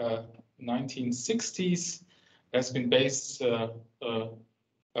late 1960s. Has been based on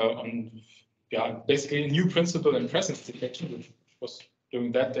basically a new principle in presence detection, which was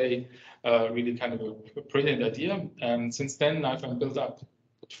during that day really kind of a brilliant idea. And since then, I've built up a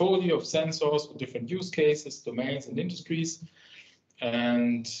portfolio of sensors with different use cases, domains, and industries.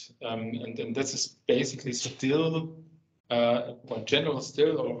 And this is basically still, well, general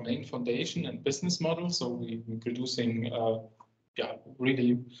still our main foundation and business model. So we're producing yeah,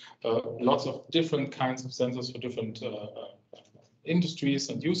 really lots of different kinds of sensors for different industries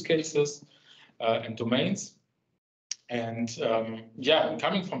and use cases and domains. And yeah,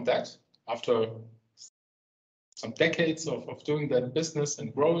 coming from that, after some decades of doing that business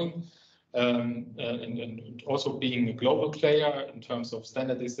and growing, and also being a global player in terms of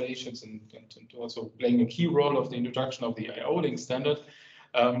standardizations and also playing a key role of the introduction of the IO-Link standard,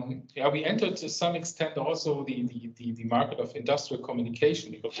 yeah, we entered to some extent also the market of industrial communication,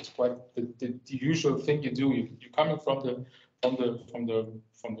 because it's quite the usual thing you do. You're coming from the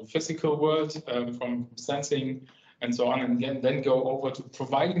physical world, from sensing and so on, and then go over to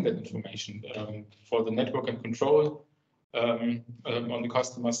providing that information for the network and control on the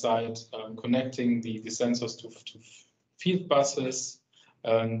customer side, connecting the sensors to field buses.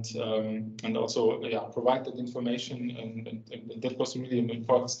 And also provide that information, and that was really an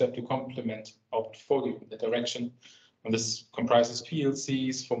important step to complement our portfolio in that direction. And this comprises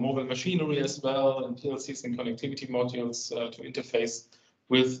PLCs for mobile machinery as well, and PLCs and connectivity modules to interface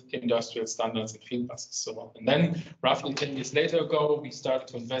with industrial standards and field buses. So, and then roughly 10 years later ago, we started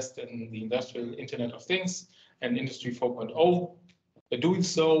to invest in the industrial Internet of Things and Industry 4.0. By doing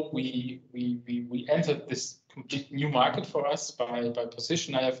so, we entered this complete new market for us by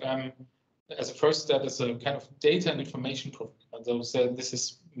position IFM as a first step as a kind of data and information provider. So this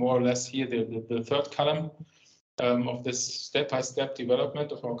is more or less here the third column of this step-by-step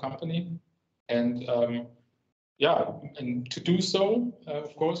development of our company. And yeah, and to do so,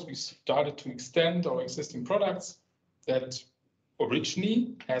 of course, we started to extend our existing products that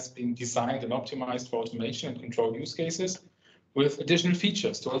originally has been designed and optimized for automation and control use cases, with additional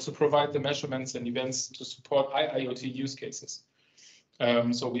features to also provide the measurements and events to support IoT use cases.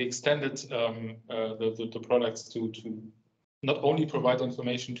 So we extended the products to not only provide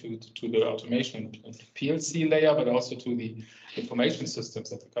information to the automation and PLC layer, but also to the information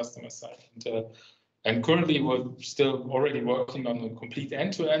systems at the customer side. And currently, we're still already working on the complete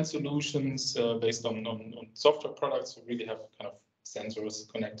end-to-end solutions based on software products. We really have kind of sensors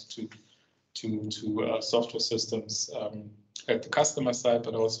connected to software systems at the customer side,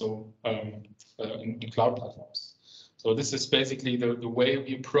 but also in cloud platforms. So this is basically the way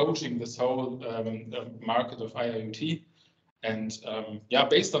we're approaching this whole market of IoT. And yeah,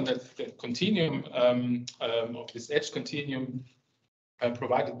 based on that continuum of this edge continuum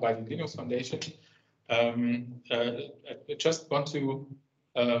provided by the Linux Foundation, I just want to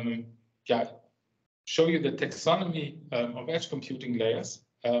show you the taxonomy of edge computing layers.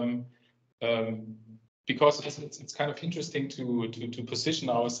 because it's kind of interesting to position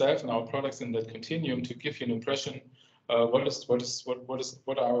ourselves and our products in that continuum to give you an impression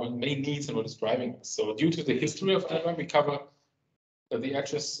what are our main needs and what is driving us. So due to the history of IFM, we cover the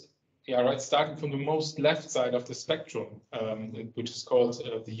edges, starting from the most left side of the spectrum, which is called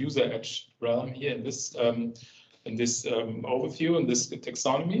the user edge realm here in this overview, in this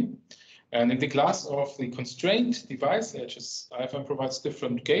taxonomy. And in the class of the constrained device edges, IFM provides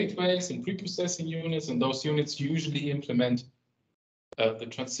different gateways and preprocessing units, and those units usually implement the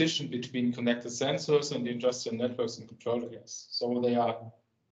transition between connected sensors and the industrial networks and control layers. So they are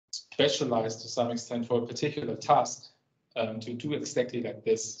specialized to some extent for a particular task to do exactly like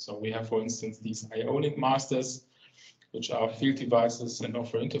this. So we have, for instance, these ionic masters, which are field devices and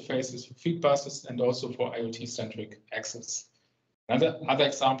offer interfaces for field buses and also for IoT-centric access. Another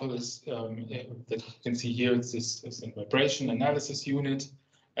example is that you can see here, it's this vibration analysis unit.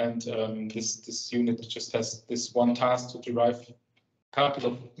 And this unit just has this one task to derive a couple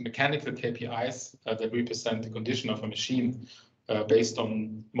of mechanical KPIs that represent the condition of a machine based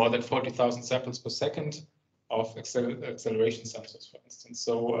on more than 40,000 samples per second of acceleration sensors, for instance.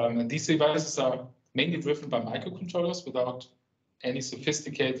 So and these devices are mainly driven by microcontrollers without any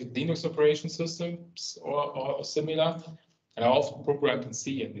sophisticated Linux operation systems or similar. And are often programmed in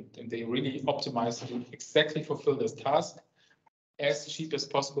C, and they really optimize to exactly fulfill this task as cheap as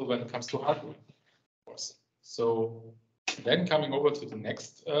possible when it comes to hardware, of course. So then coming over to the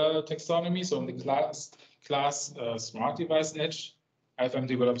next taxonomy, so in the class smart device edge, IFM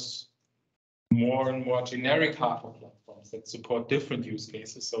develops more and more generic hardware platforms that support different use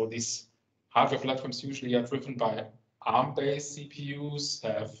cases. So these hardware platforms usually are driven by ARM-based CPUs,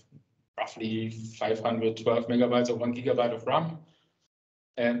 have roughly 512 megabytes or 1 gigabyte of RAM,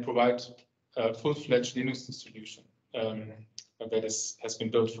 and provide a full-fledged Linux distribution that has been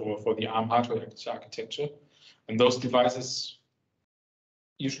built for the ARM hardware architecture. And those devices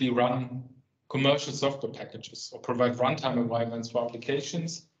usually run commercial software packages or provide runtime environments for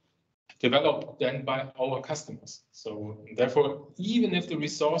applications developed then by our customers. So therefore, even if the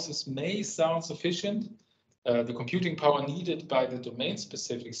resources may sound sufficient, the computing power needed by the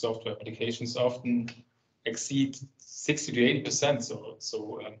domain-specific software applications often exceed 60 to 80%.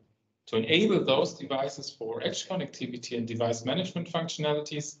 So to enable those devices for edge connectivity and device management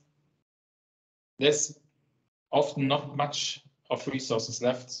functionalities, there's often not much of resources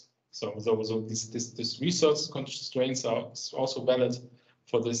left. So this resource constraints are also valid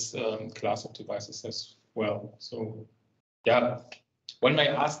for this class of devices as well. So yeah, one may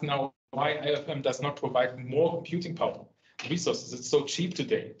ask now why IFM does not provide more computing power resources. It's so cheap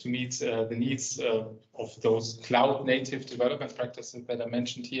today to meet the needs of those cloud-native development practices that I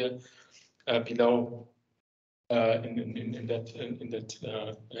mentioned here below in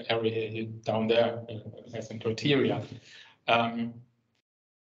that area here down there as a criteria.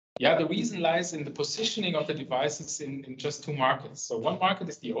 Yeah, the reason lies in the positioning of the devices in just two markets. So one market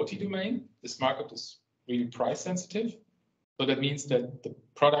is the OT domain. This market is really price sensitive. So that means that the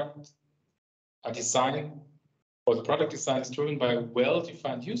product design is driven by a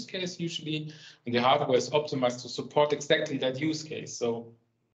well-defined use case usually, and the hardware is optimized to support exactly that use case. So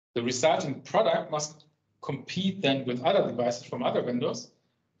the resulting product must compete then with other devices from other vendors,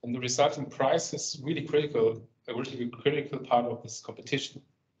 and the resulting price is really critical, a really critical part of this competition.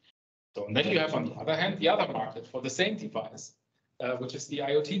 So and then you have, on the other hand, the other market for the same device, which is the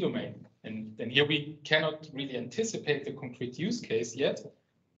IoT domain. And here we cannot really anticipate the concrete use case yet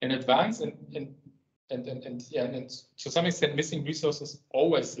in advance, and to some extent, missing resources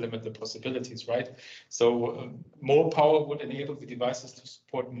always limit the possibilities, right? So more power would enable the devices to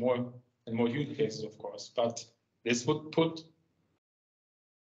support more and more use cases, of course, but this would put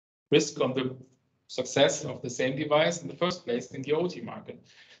risk on the success of the same device in the first place in the OT market.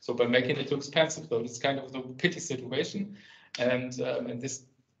 So by making it too expensive, though, it's kind of a pity situation, and this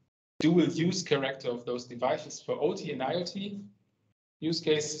dual use character of those devices for OT and IoT use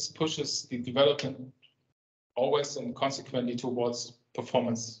cases pushes the development always and consequently towards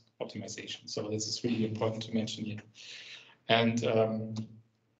performance optimization. So this is really important to mention here. And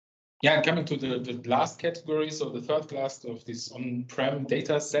yeah, coming to the last category, so the third class of these on-prem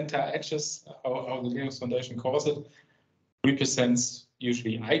data center edges, how the Linux Foundation calls it, represents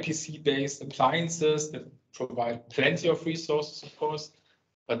usually IPC-based appliances that provide plenty of resources, of course,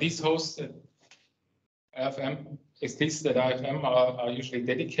 but these hosts at IFM, at least at IFM, are usually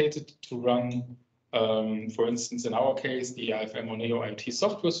dedicated to run, for instance, in our case, the IFM moneo IoT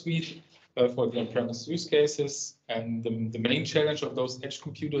software suite for the on-premise use cases. And the main challenge of those edge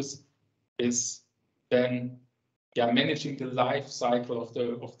computers is then managing the life cycle of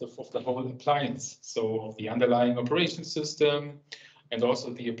the whole appliance, so of the underlying operation system and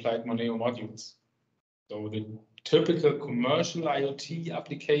also the applied moneo modules. So the typical commercial IoT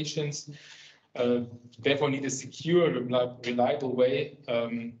applications therefore need a secure, reliable way,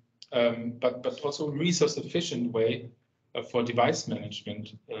 but also a resource-efficient way for device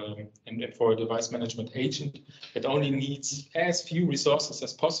management and for a device management agent that only needs as few resources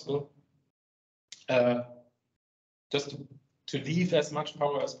as possible, just to leave as much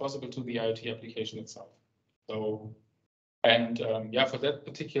power as possible to the IoT application itself. So, and for that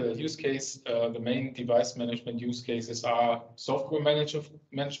particular use case, the main device management use cases are software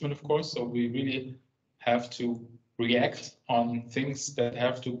management, of course. So we really have to react on things that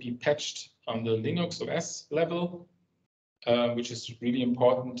have to be patched on the Linux OS level, which is really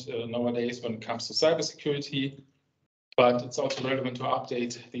important nowadays when it comes to cybersecurity. But it's also relevant to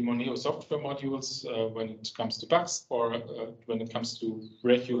update the Moneo software modules when it comes to bugs or when it comes to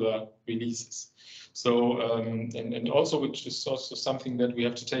regular releases. So, and also, which is also something that we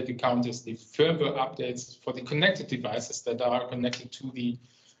have to take account, is the firmware updates for the connected devices that are connected to the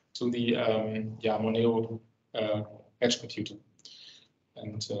Moneo edge computer.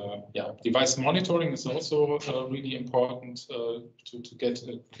 And device monitoring is also really important to get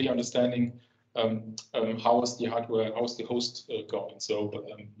a clear understanding how is the hardware, how is the host going. So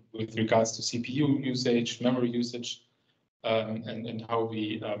with regards to CPU usage, memory usage, and how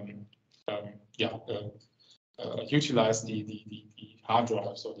we utilize the hard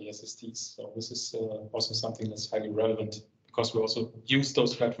drives or the SSDs. So this is also something that's highly relevant because we also use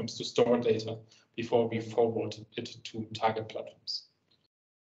those platforms to store data before we forward it to target platforms.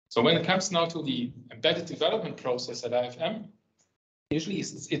 So when it comes now to the embedded development process at IFM, usually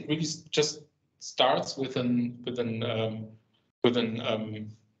it really just starts with an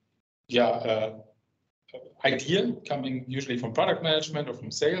idea coming usually from product management or from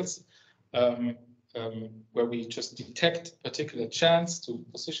sales, where we just detect a particular chance to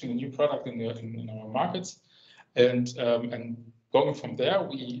position a new product in our markets, and going from there,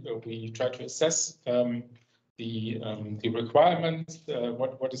 we try to assess the requirement,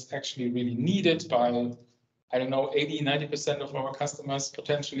 what is actually really needed by, I don't know, 80–90% of our customers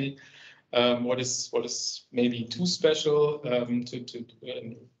potentially. What is maybe too special to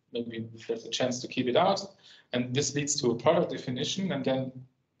maybe there's a chance to keep it out, and this leads to a product definition, and then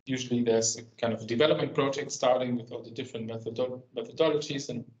usually there's a kind of development project starting with all the different methodologies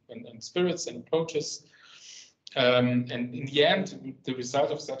and spirits and approaches. And in the end, the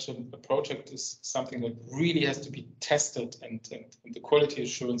result of such a project is something that really has to be tested, and the quality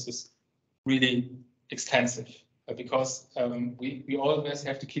assurance is really extensive, because we always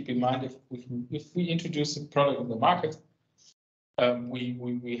have to keep in mind if we introduce a product in the market,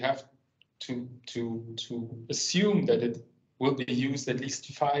 we have to assume that it will be used at least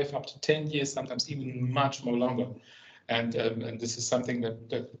 5 up to 10 years, sometimes even much more longer. And this is something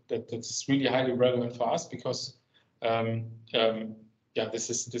that's really highly relevant for us, because this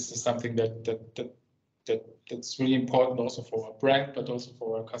is something that's really important also for our brand, but also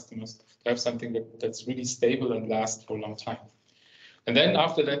for our customers, to have something that's really stable and lasts for a long time. And then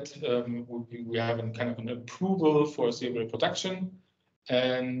after that, we have an approval for serial production.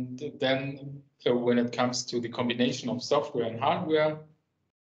 And then when it comes to the combination of software and hardware,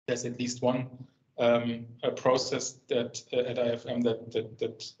 there's at least one a process that at IFM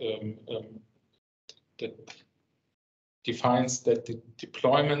that defines that the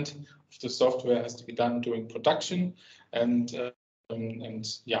deployment of the software has to be done during production, and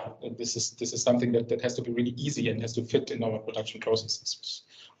this is something that has to be really easy and has to fit in our production processes, which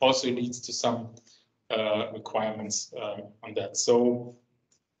also leads to some requirements on that. So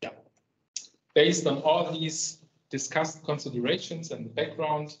based on all these discussed considerations and the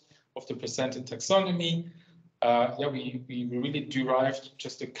background of the presented taxonomy, we really derived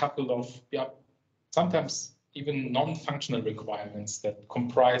just a couple of sometimes even non-functional requirements that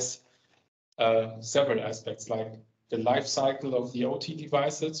comprise several aspects, like the life cycle of the OT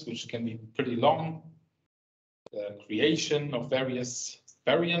devices, which can be pretty long, the creation of various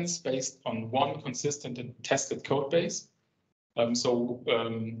variants based on one consistent and tested code base. It's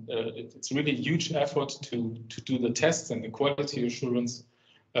really a huge effort to do the tests and the quality assurance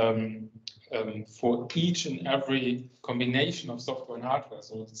for each and every combination of software and hardware.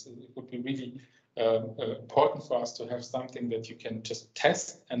 So it would be really important for us to have something that you can just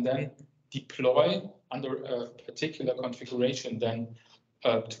test and then deploy under a particular configuration, then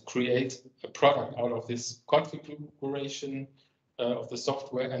to create a product out of this configuration of the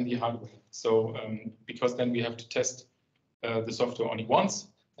software and the hardware. So because then we have to test the software only once,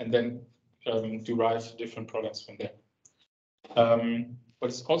 and then derive different products from there. What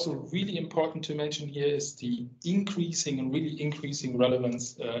is also really important to mention here is the really increasing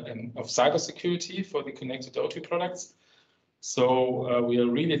relevance of cybersecurity for the connected OT products. So we are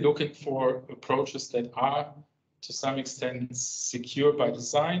really looking for approaches that are, to some extent, secure by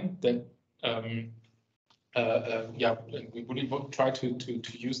design. That we really try to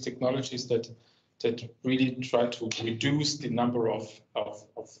use technologies that really try to reduce the number of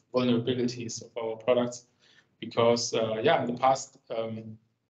vulnerabilities of our products. Because in the past, in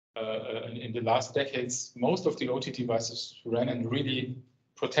the last decades, most of the OT devices ran in really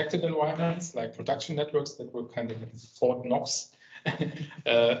protected environments, like production networks that were kind of Fort Knox,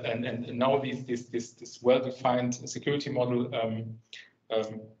 and now this well-defined security model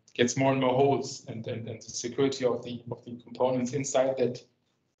gets more and more holes, and the security of the components inside that,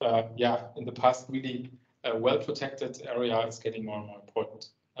 in the past really well-protected area is getting more and more important.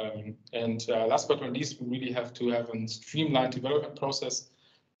 And last but not least, we really have to have a streamlined development process,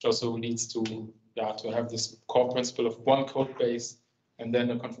 which also leads to have this core principle of one code base and then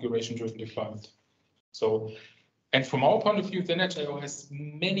a configuration-driven deployment. So, and from our point of view, ThinEdge.io has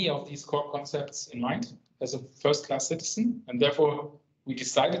many of these core concepts in mind as a first-class citizen, and therefore we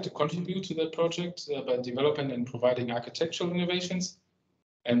decided to contribute to that project by developing and providing architectural innovations,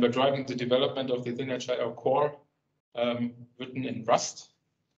 and by driving the development of the ThinEdge.io core written in Rust.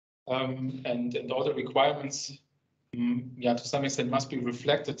 And all the requirements, to some extent, must be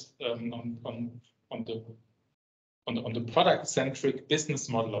reflected on the product-centric business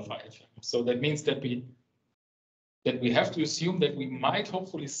model of IFM. So that means that we have to assume that we might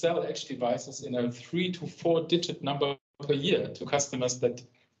hopefully sell edge devices in a 3 to 4 digit number per year to customers that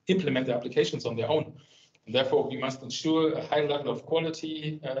implement the applications on their own. And therefore, we must ensure a high level of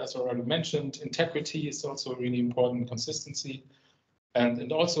quality, as already mentioned. Integrity is also really important, consistency.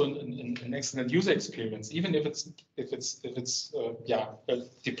 And also an excellent user experience, even if it's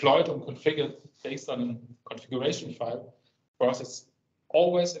deployed and configured based on a configuration file. For us, it's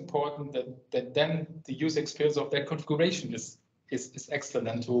always important that then the user experience of that configuration is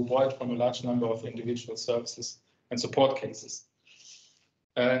excellent, to avoid from a large number of individual services and support cases.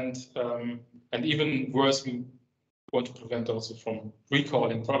 And even worse, we want to prevent also from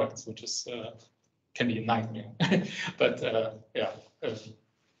recalling products, which is can be a nightmare. But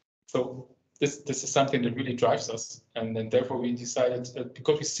so this is something that really drives us, and then therefore we decided,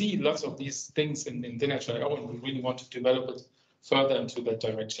 because we see lots of these things in ThinEdge.io, and we really want to develop it further into that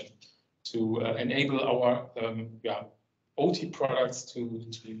direction to enable our OT products to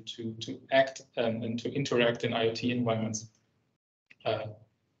act and to interact in IoT environments.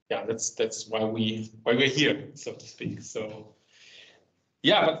 That's why we're here, so to speak. So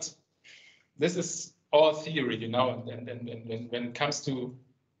but this is all theory, and when it comes to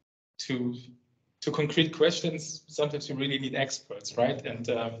concrete questions, sometimes you really need experts, right? And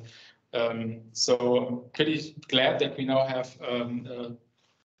so I'm pretty glad that we now have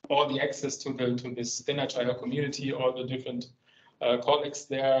all the access to this ThinEdge.io community, all the different colleagues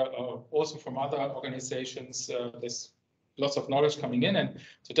there, also from other organizations. There's lots of knowledge coming in, and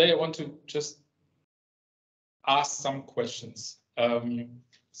today I want to just ask some questions.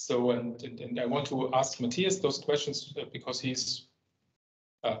 So and I want to ask Matthias those questions because he's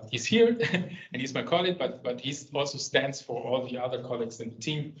here and he's my colleague, but he also stands for all the other colleagues in the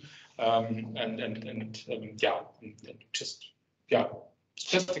team,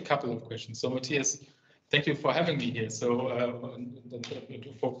 just a couple of questions. So Matthias, thank you for having me here. So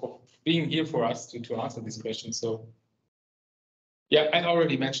for being here for us to answer these questions. So I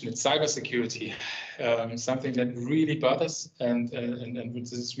already mentioned it, cybersecurity, something that really bothers and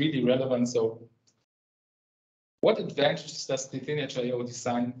which is really relevant. So what advantages does the ThinEdge.io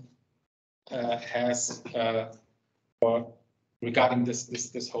design has regarding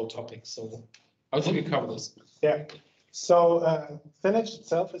this whole topic? So how do we cover this? Yeah, so ThinEdge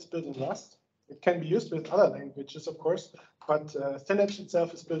itself is built in Rust. It can be used with other languages, of course, but ThinEdge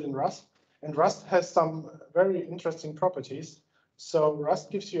itself is built in Rust, and Rust has some very interesting properties. So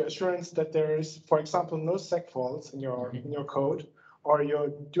Rust gives you assurance that there is, for example, no seg faults in your code, or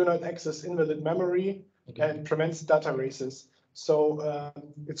you do not access invalid memory, and prevents data races. So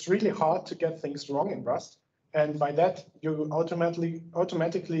it's really hard to get things wrong in Rust, and by that you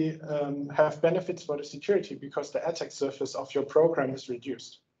automatically have benefits for the security because the attack surface of your program is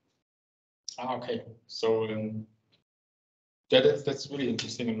reduced. Okay, so that's really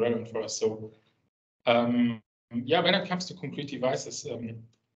interesting and relevant for us. So when it comes to concrete devices,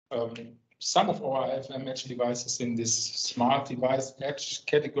 some of our IFM edge devices in this smart device edge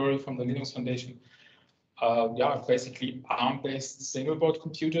category from the Linux Foundation basically ARM-based single-board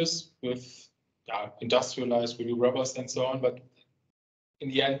computers with industrialized, really robust and so on, but in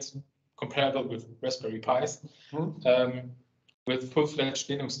the end, comparable with Raspberry Pis, with full-fledged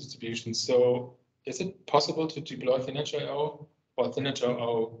Linux distributions. So is it possible to deploy ThinEdge.io or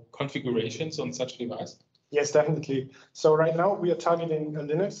ThinEdge.io configurations on such a device? Yes, definitely. So right now we are targeting a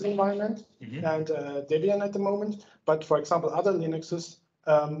Linux environment and Debian at the moment. But for example, other Linuxes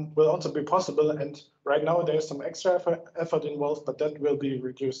will also be possible. And right now there's some extra effort involved, but that will be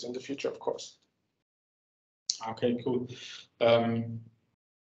reduced in the future, of course. Okay, cool. I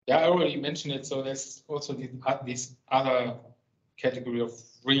already mentioned it. So there's also this other category of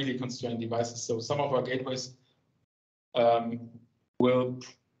really constrained devices. So some of our gateways will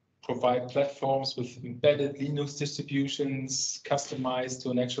provide platforms with embedded Linux distributions customized to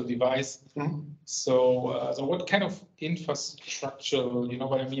an actual device. So what kind of infrastructure, you know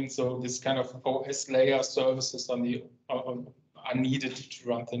what I mean? So this kind of OS layer services are needed to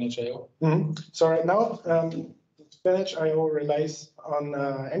run ThinEdge.io. So right now, ThinEdge.io relies on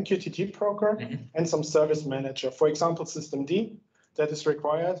MQTT broker and some service manager. For example, systemd that is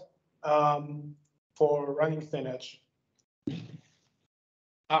required for running ThinEdge.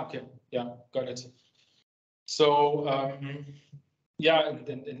 Okay, yeah, got it. So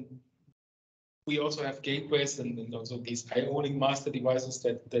and we also have gateways and also these ionic master devices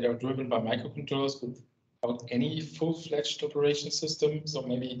that are driven by microcontrollers without any full-fledged operation system. So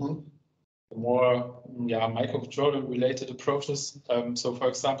maybe more microcontroller related approaches. So for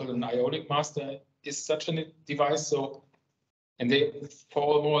example, an ionic master is such a device. So and they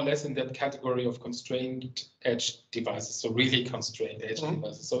fall more or less in that category of constrained edge devices, so really constrained edge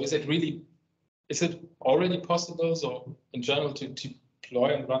devices. So is it already possible, so in general, to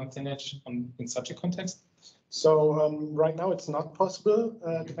deploy and run ThinEdge in such a context? So right now it's not possible,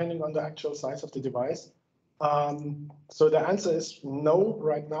 depending on the actual size of the device. So the answer is no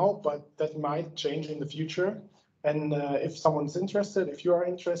right now, but that might change in the future. And if someone's interested, if you are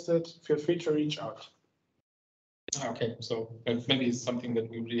interested, feel free to reach out. Okay, so maybe it's something that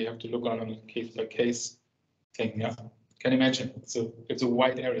we really have to look on a case-by-case thing. Yeah, can imagine. It's a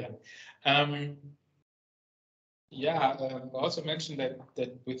wide area. I also mentioned that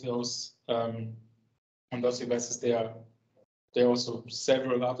with those on those devices there are also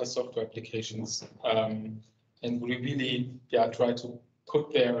several other software applications, and we really try to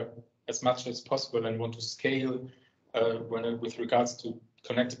put there as much as possible and want to scale with regards to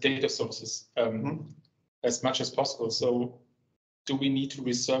connected data sources. As much as possible. So do we need to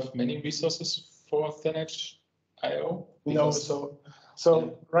reserve many resources for ThinEdge.io? No, so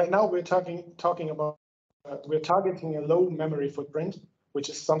right now we're talking about we're targeting a low memory footprint, which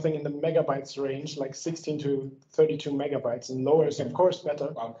is something in the megabytes range, like 16 to 32 megabytes, and lower is of course better.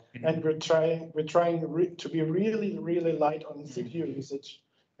 Wow. And we're trying to be really light on CPU usage,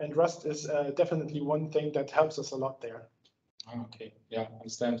 and Rust is definitely one thing that helps us a lot there. Okay, yeah,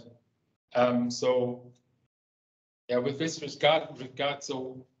 understand. With this regard,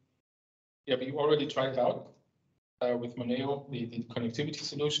 so we already tried it out with Moneo, the connectivity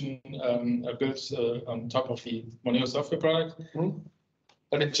solution built on top of the Moneo software product.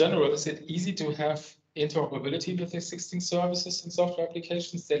 But in general, is it easy to have interoperability with existing services and software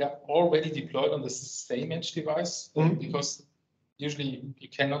applications that are already deployed on the same edge device? Because usually you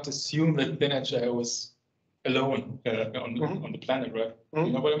cannot assume that ThinEdge.io is alone on the planet, right?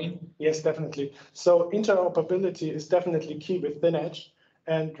 You know what I mean? Yes, definitely. So interoperability is definitely key with ThinEdge.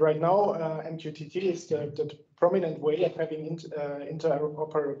 And right now, MQTT is the prominent way of having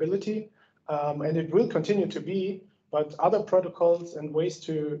interoperability. And it will continue to be, but other protocols and ways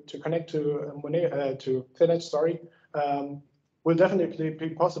to connect to ThinEdge, will definitely be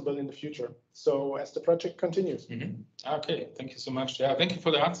possible in the future. So as the project continues. Okay, thank you so much. Yeah, thank you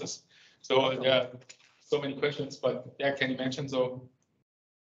for the answers. So so many questions, but can you mention? So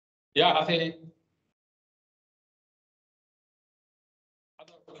are there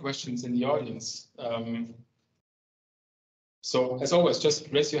other questions in the audience? So as always,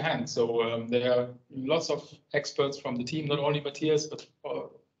 just raise your hand. So there are lots of experts from the team, not only Matthias, but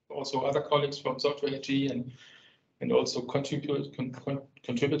also other colleagues from Software AG and also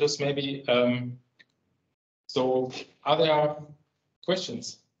contributors maybe. So are there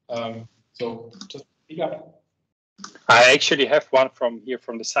questions? So just speak up. I actually have one from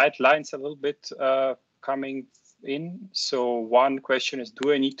the sidelines a little bit coming in. So one question is,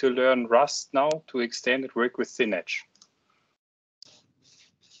 do I need to learn Rust now to extend it work with ThinEdge?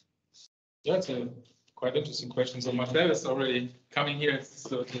 Yeah, it's a quite interesting question. So Marcel is already coming here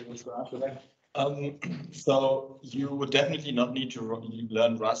so to answer that. So you would definitely not need to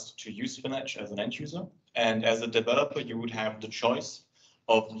learn Rust to use ThinEdge as an end user. And as a developer, you would have the choice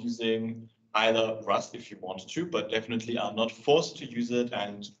of using either Rust if you wanted to, but definitely are not forced to use it,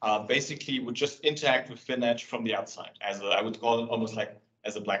 and basically would just interact with FinEdge from the outside, as a, I would call it almost like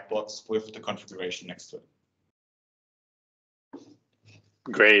as a black box with the configuration next to it.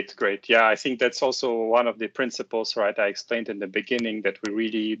 Great, great. Yeah, I think that's also one of the principles, right? I explained in the beginning that we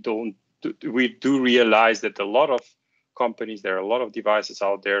really we do realize that a lot of companies, there are a lot of devices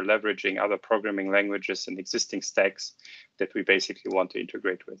out there leveraging other programming languages and existing stacks that we basically want to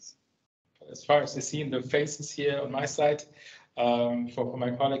integrate with. As far as I see in the faces here on my side, for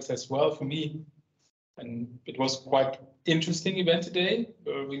my colleagues as well, for me, and it was quite interesting event today,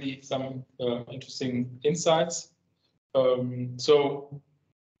 really some interesting insights. So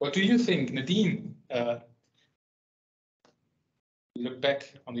what do you think, Nadine? Look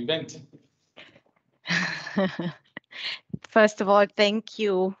back on the event. First of all, thank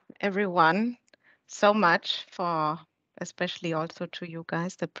you everyone so much for, especially also to you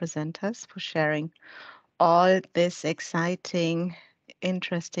guys, the presenters, for sharing all this exciting,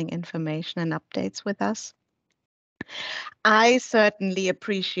 interesting information and updates with us. I certainly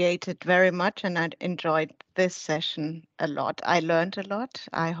appreciate it very much, and I enjoyed this session a lot. I learned a lot.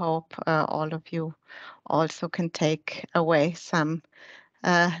 I hope all of you also can take away some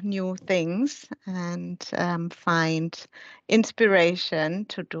new things and find inspiration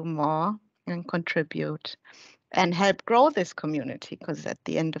to do more and contribute and help grow this community, because at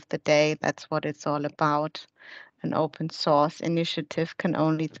the end of the day, that's what it's all about. An open source initiative can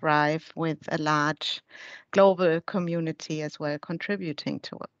only thrive with a large global community as well contributing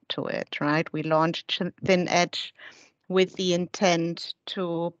to it, right? We launched FinEdge with the intent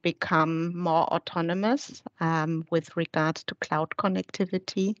to become more autonomous with regards to cloud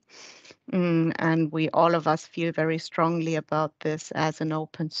connectivity. And we, all of us, feel very strongly about this as an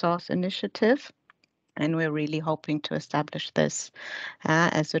open source initiative. And we're really hoping to establish this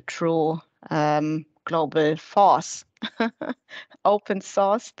as a true global force. Open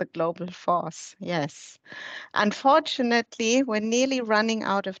source, the global force, yes. Unfortunately, we're nearly running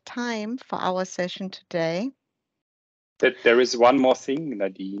out of time for our session today. There is one more thing,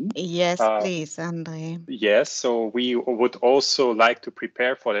 Nadine. Yes, please, Andre. Yes, so we would also like to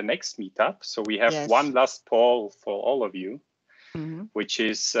prepare for the next meetup. So we have one last poll for all of you, which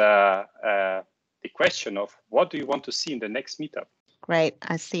is the question of what do you want to see in the next meetup? Great,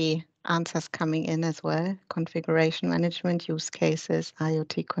 I see answers coming in as well. Configuration management, use cases,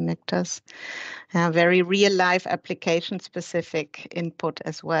 IoT connectors, very real life application specific input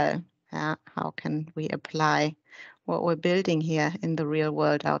as well. How can we apply what we're building here in the real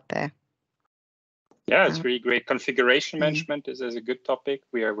world out there? Yeah, it's really great. Configuration management is a good topic.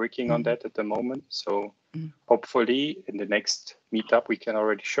 We are working on that at the moment. So hopefully in the next meetup, we can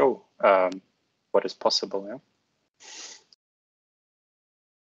already show what is possible. Yeah.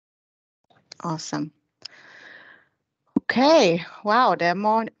 Awesome. Okay, wow, there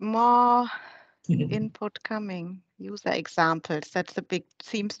are more input coming. User examples, that's a big,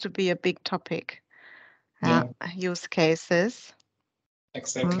 seems to be a big topic. Use cases.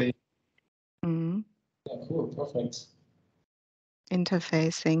 Exactly. Yeah, cool, perfect.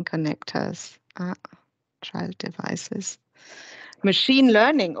 Interfacing connectors, child devices. Machine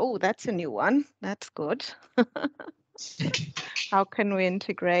learning, oh, that's a new one. That's good. How can we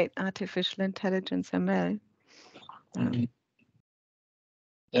integrate artificial intelligence, ML?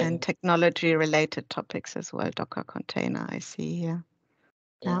 And technology-related topics as well. Docker container, I see here.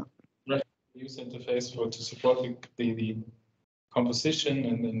 Use interface to support the composition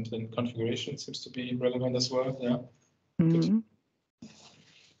and configuration seems to be relevant as well. Yeah.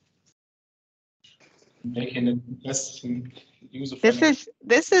 Making it less user-friendly.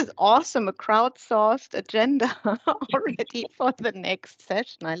 This is awesome. A crowdsourced agenda already for the next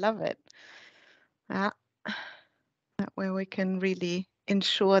session. I love it. That way we can really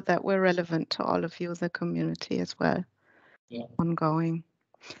ensure that we're relevant to all of you, the community as well. Yeah. Ongoing.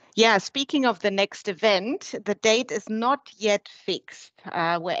 Yeah, speaking of the next event, the date is not yet fixed.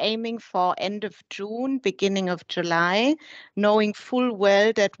 We're aiming for end of June, beginning of July, knowing full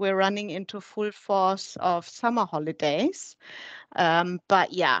well that we're running into full force of summer holidays.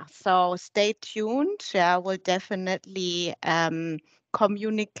 But yeah, so stay tuned. Yeah, we'll definitely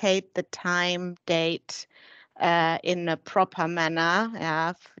communicate the time, date in a proper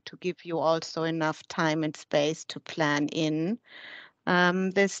manner, to give you also enough time and space to plan in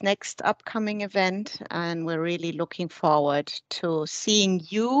this next upcoming event, and we're really looking forward to seeing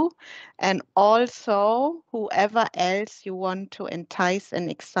you and also whoever else you want to entice and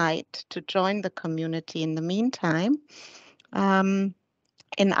excite to join the community in the meantime.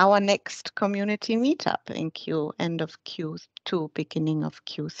 in our next community meetup in end of Q2, beginning of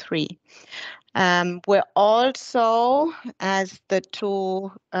Q3. We're also, as the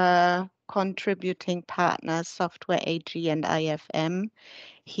two contributing partners, Software AG and IFM,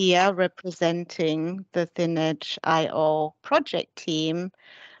 here representing the ThinEdge IO project team.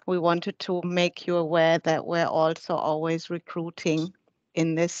 We wanted to make you aware that we're also always recruiting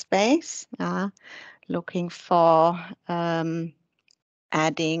in this space, looking for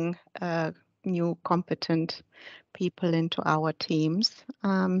adding new competent people into our teams.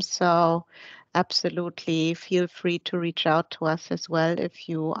 So absolutely feel free to reach out to us as well if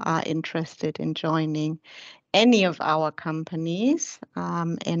you are interested in joining any of our companies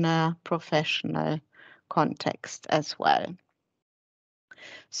in a professional context as well.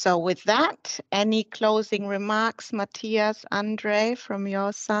 So with that, any closing remarks, Matthias, Andre, from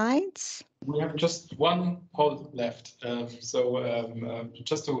your sides? We have just one poll left.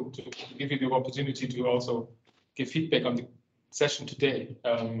 Just to give you the opportunity to also give feedback on the session today.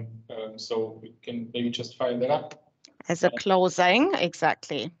 So we can maybe just fire that up. As a closing,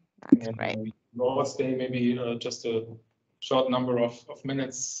 exactly. That's great. We'll always stay maybe just a short number of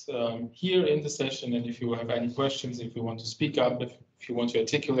minutes here in the session. And if you have any questions, if you want to speak up, if you want to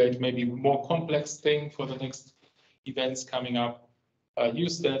articulate maybe more complex thing for the next events coming up,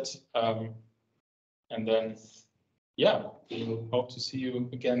 use that. And then, yeah, we hope to see you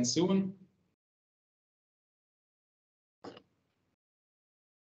again soon.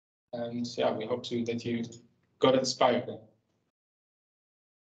 And yeah, we hope that you got inspired.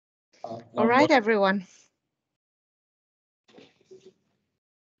 All right, everyone.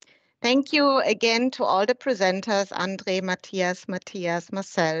 Thank you again to all the presenters, Andre, Matthias,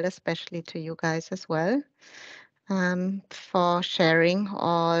 Marcel, especially to you guys as well, for sharing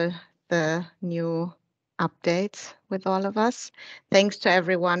all the new updates with all of us. Thanks to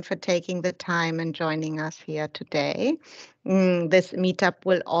everyone for taking the time and joining us here today. This meetup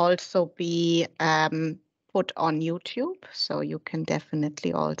will also be put on YouTube, so you can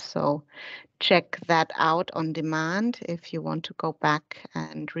definitely also check that out on demand if you want to go back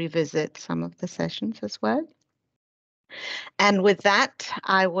and revisit some of the sessions as well. And with that,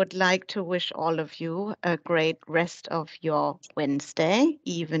 I would like to wish all of you a great rest of your Wednesday,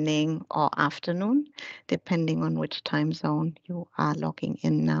 evening or afternoon, depending on which time zone you are logging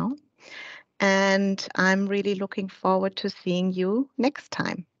in now. And I'm really looking forward to seeing you next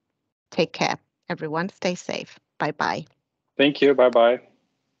time. Take care, everyone. Stay safe. Bye-bye. Thank you. Bye-bye.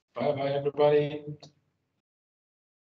 Bye-bye, everybody.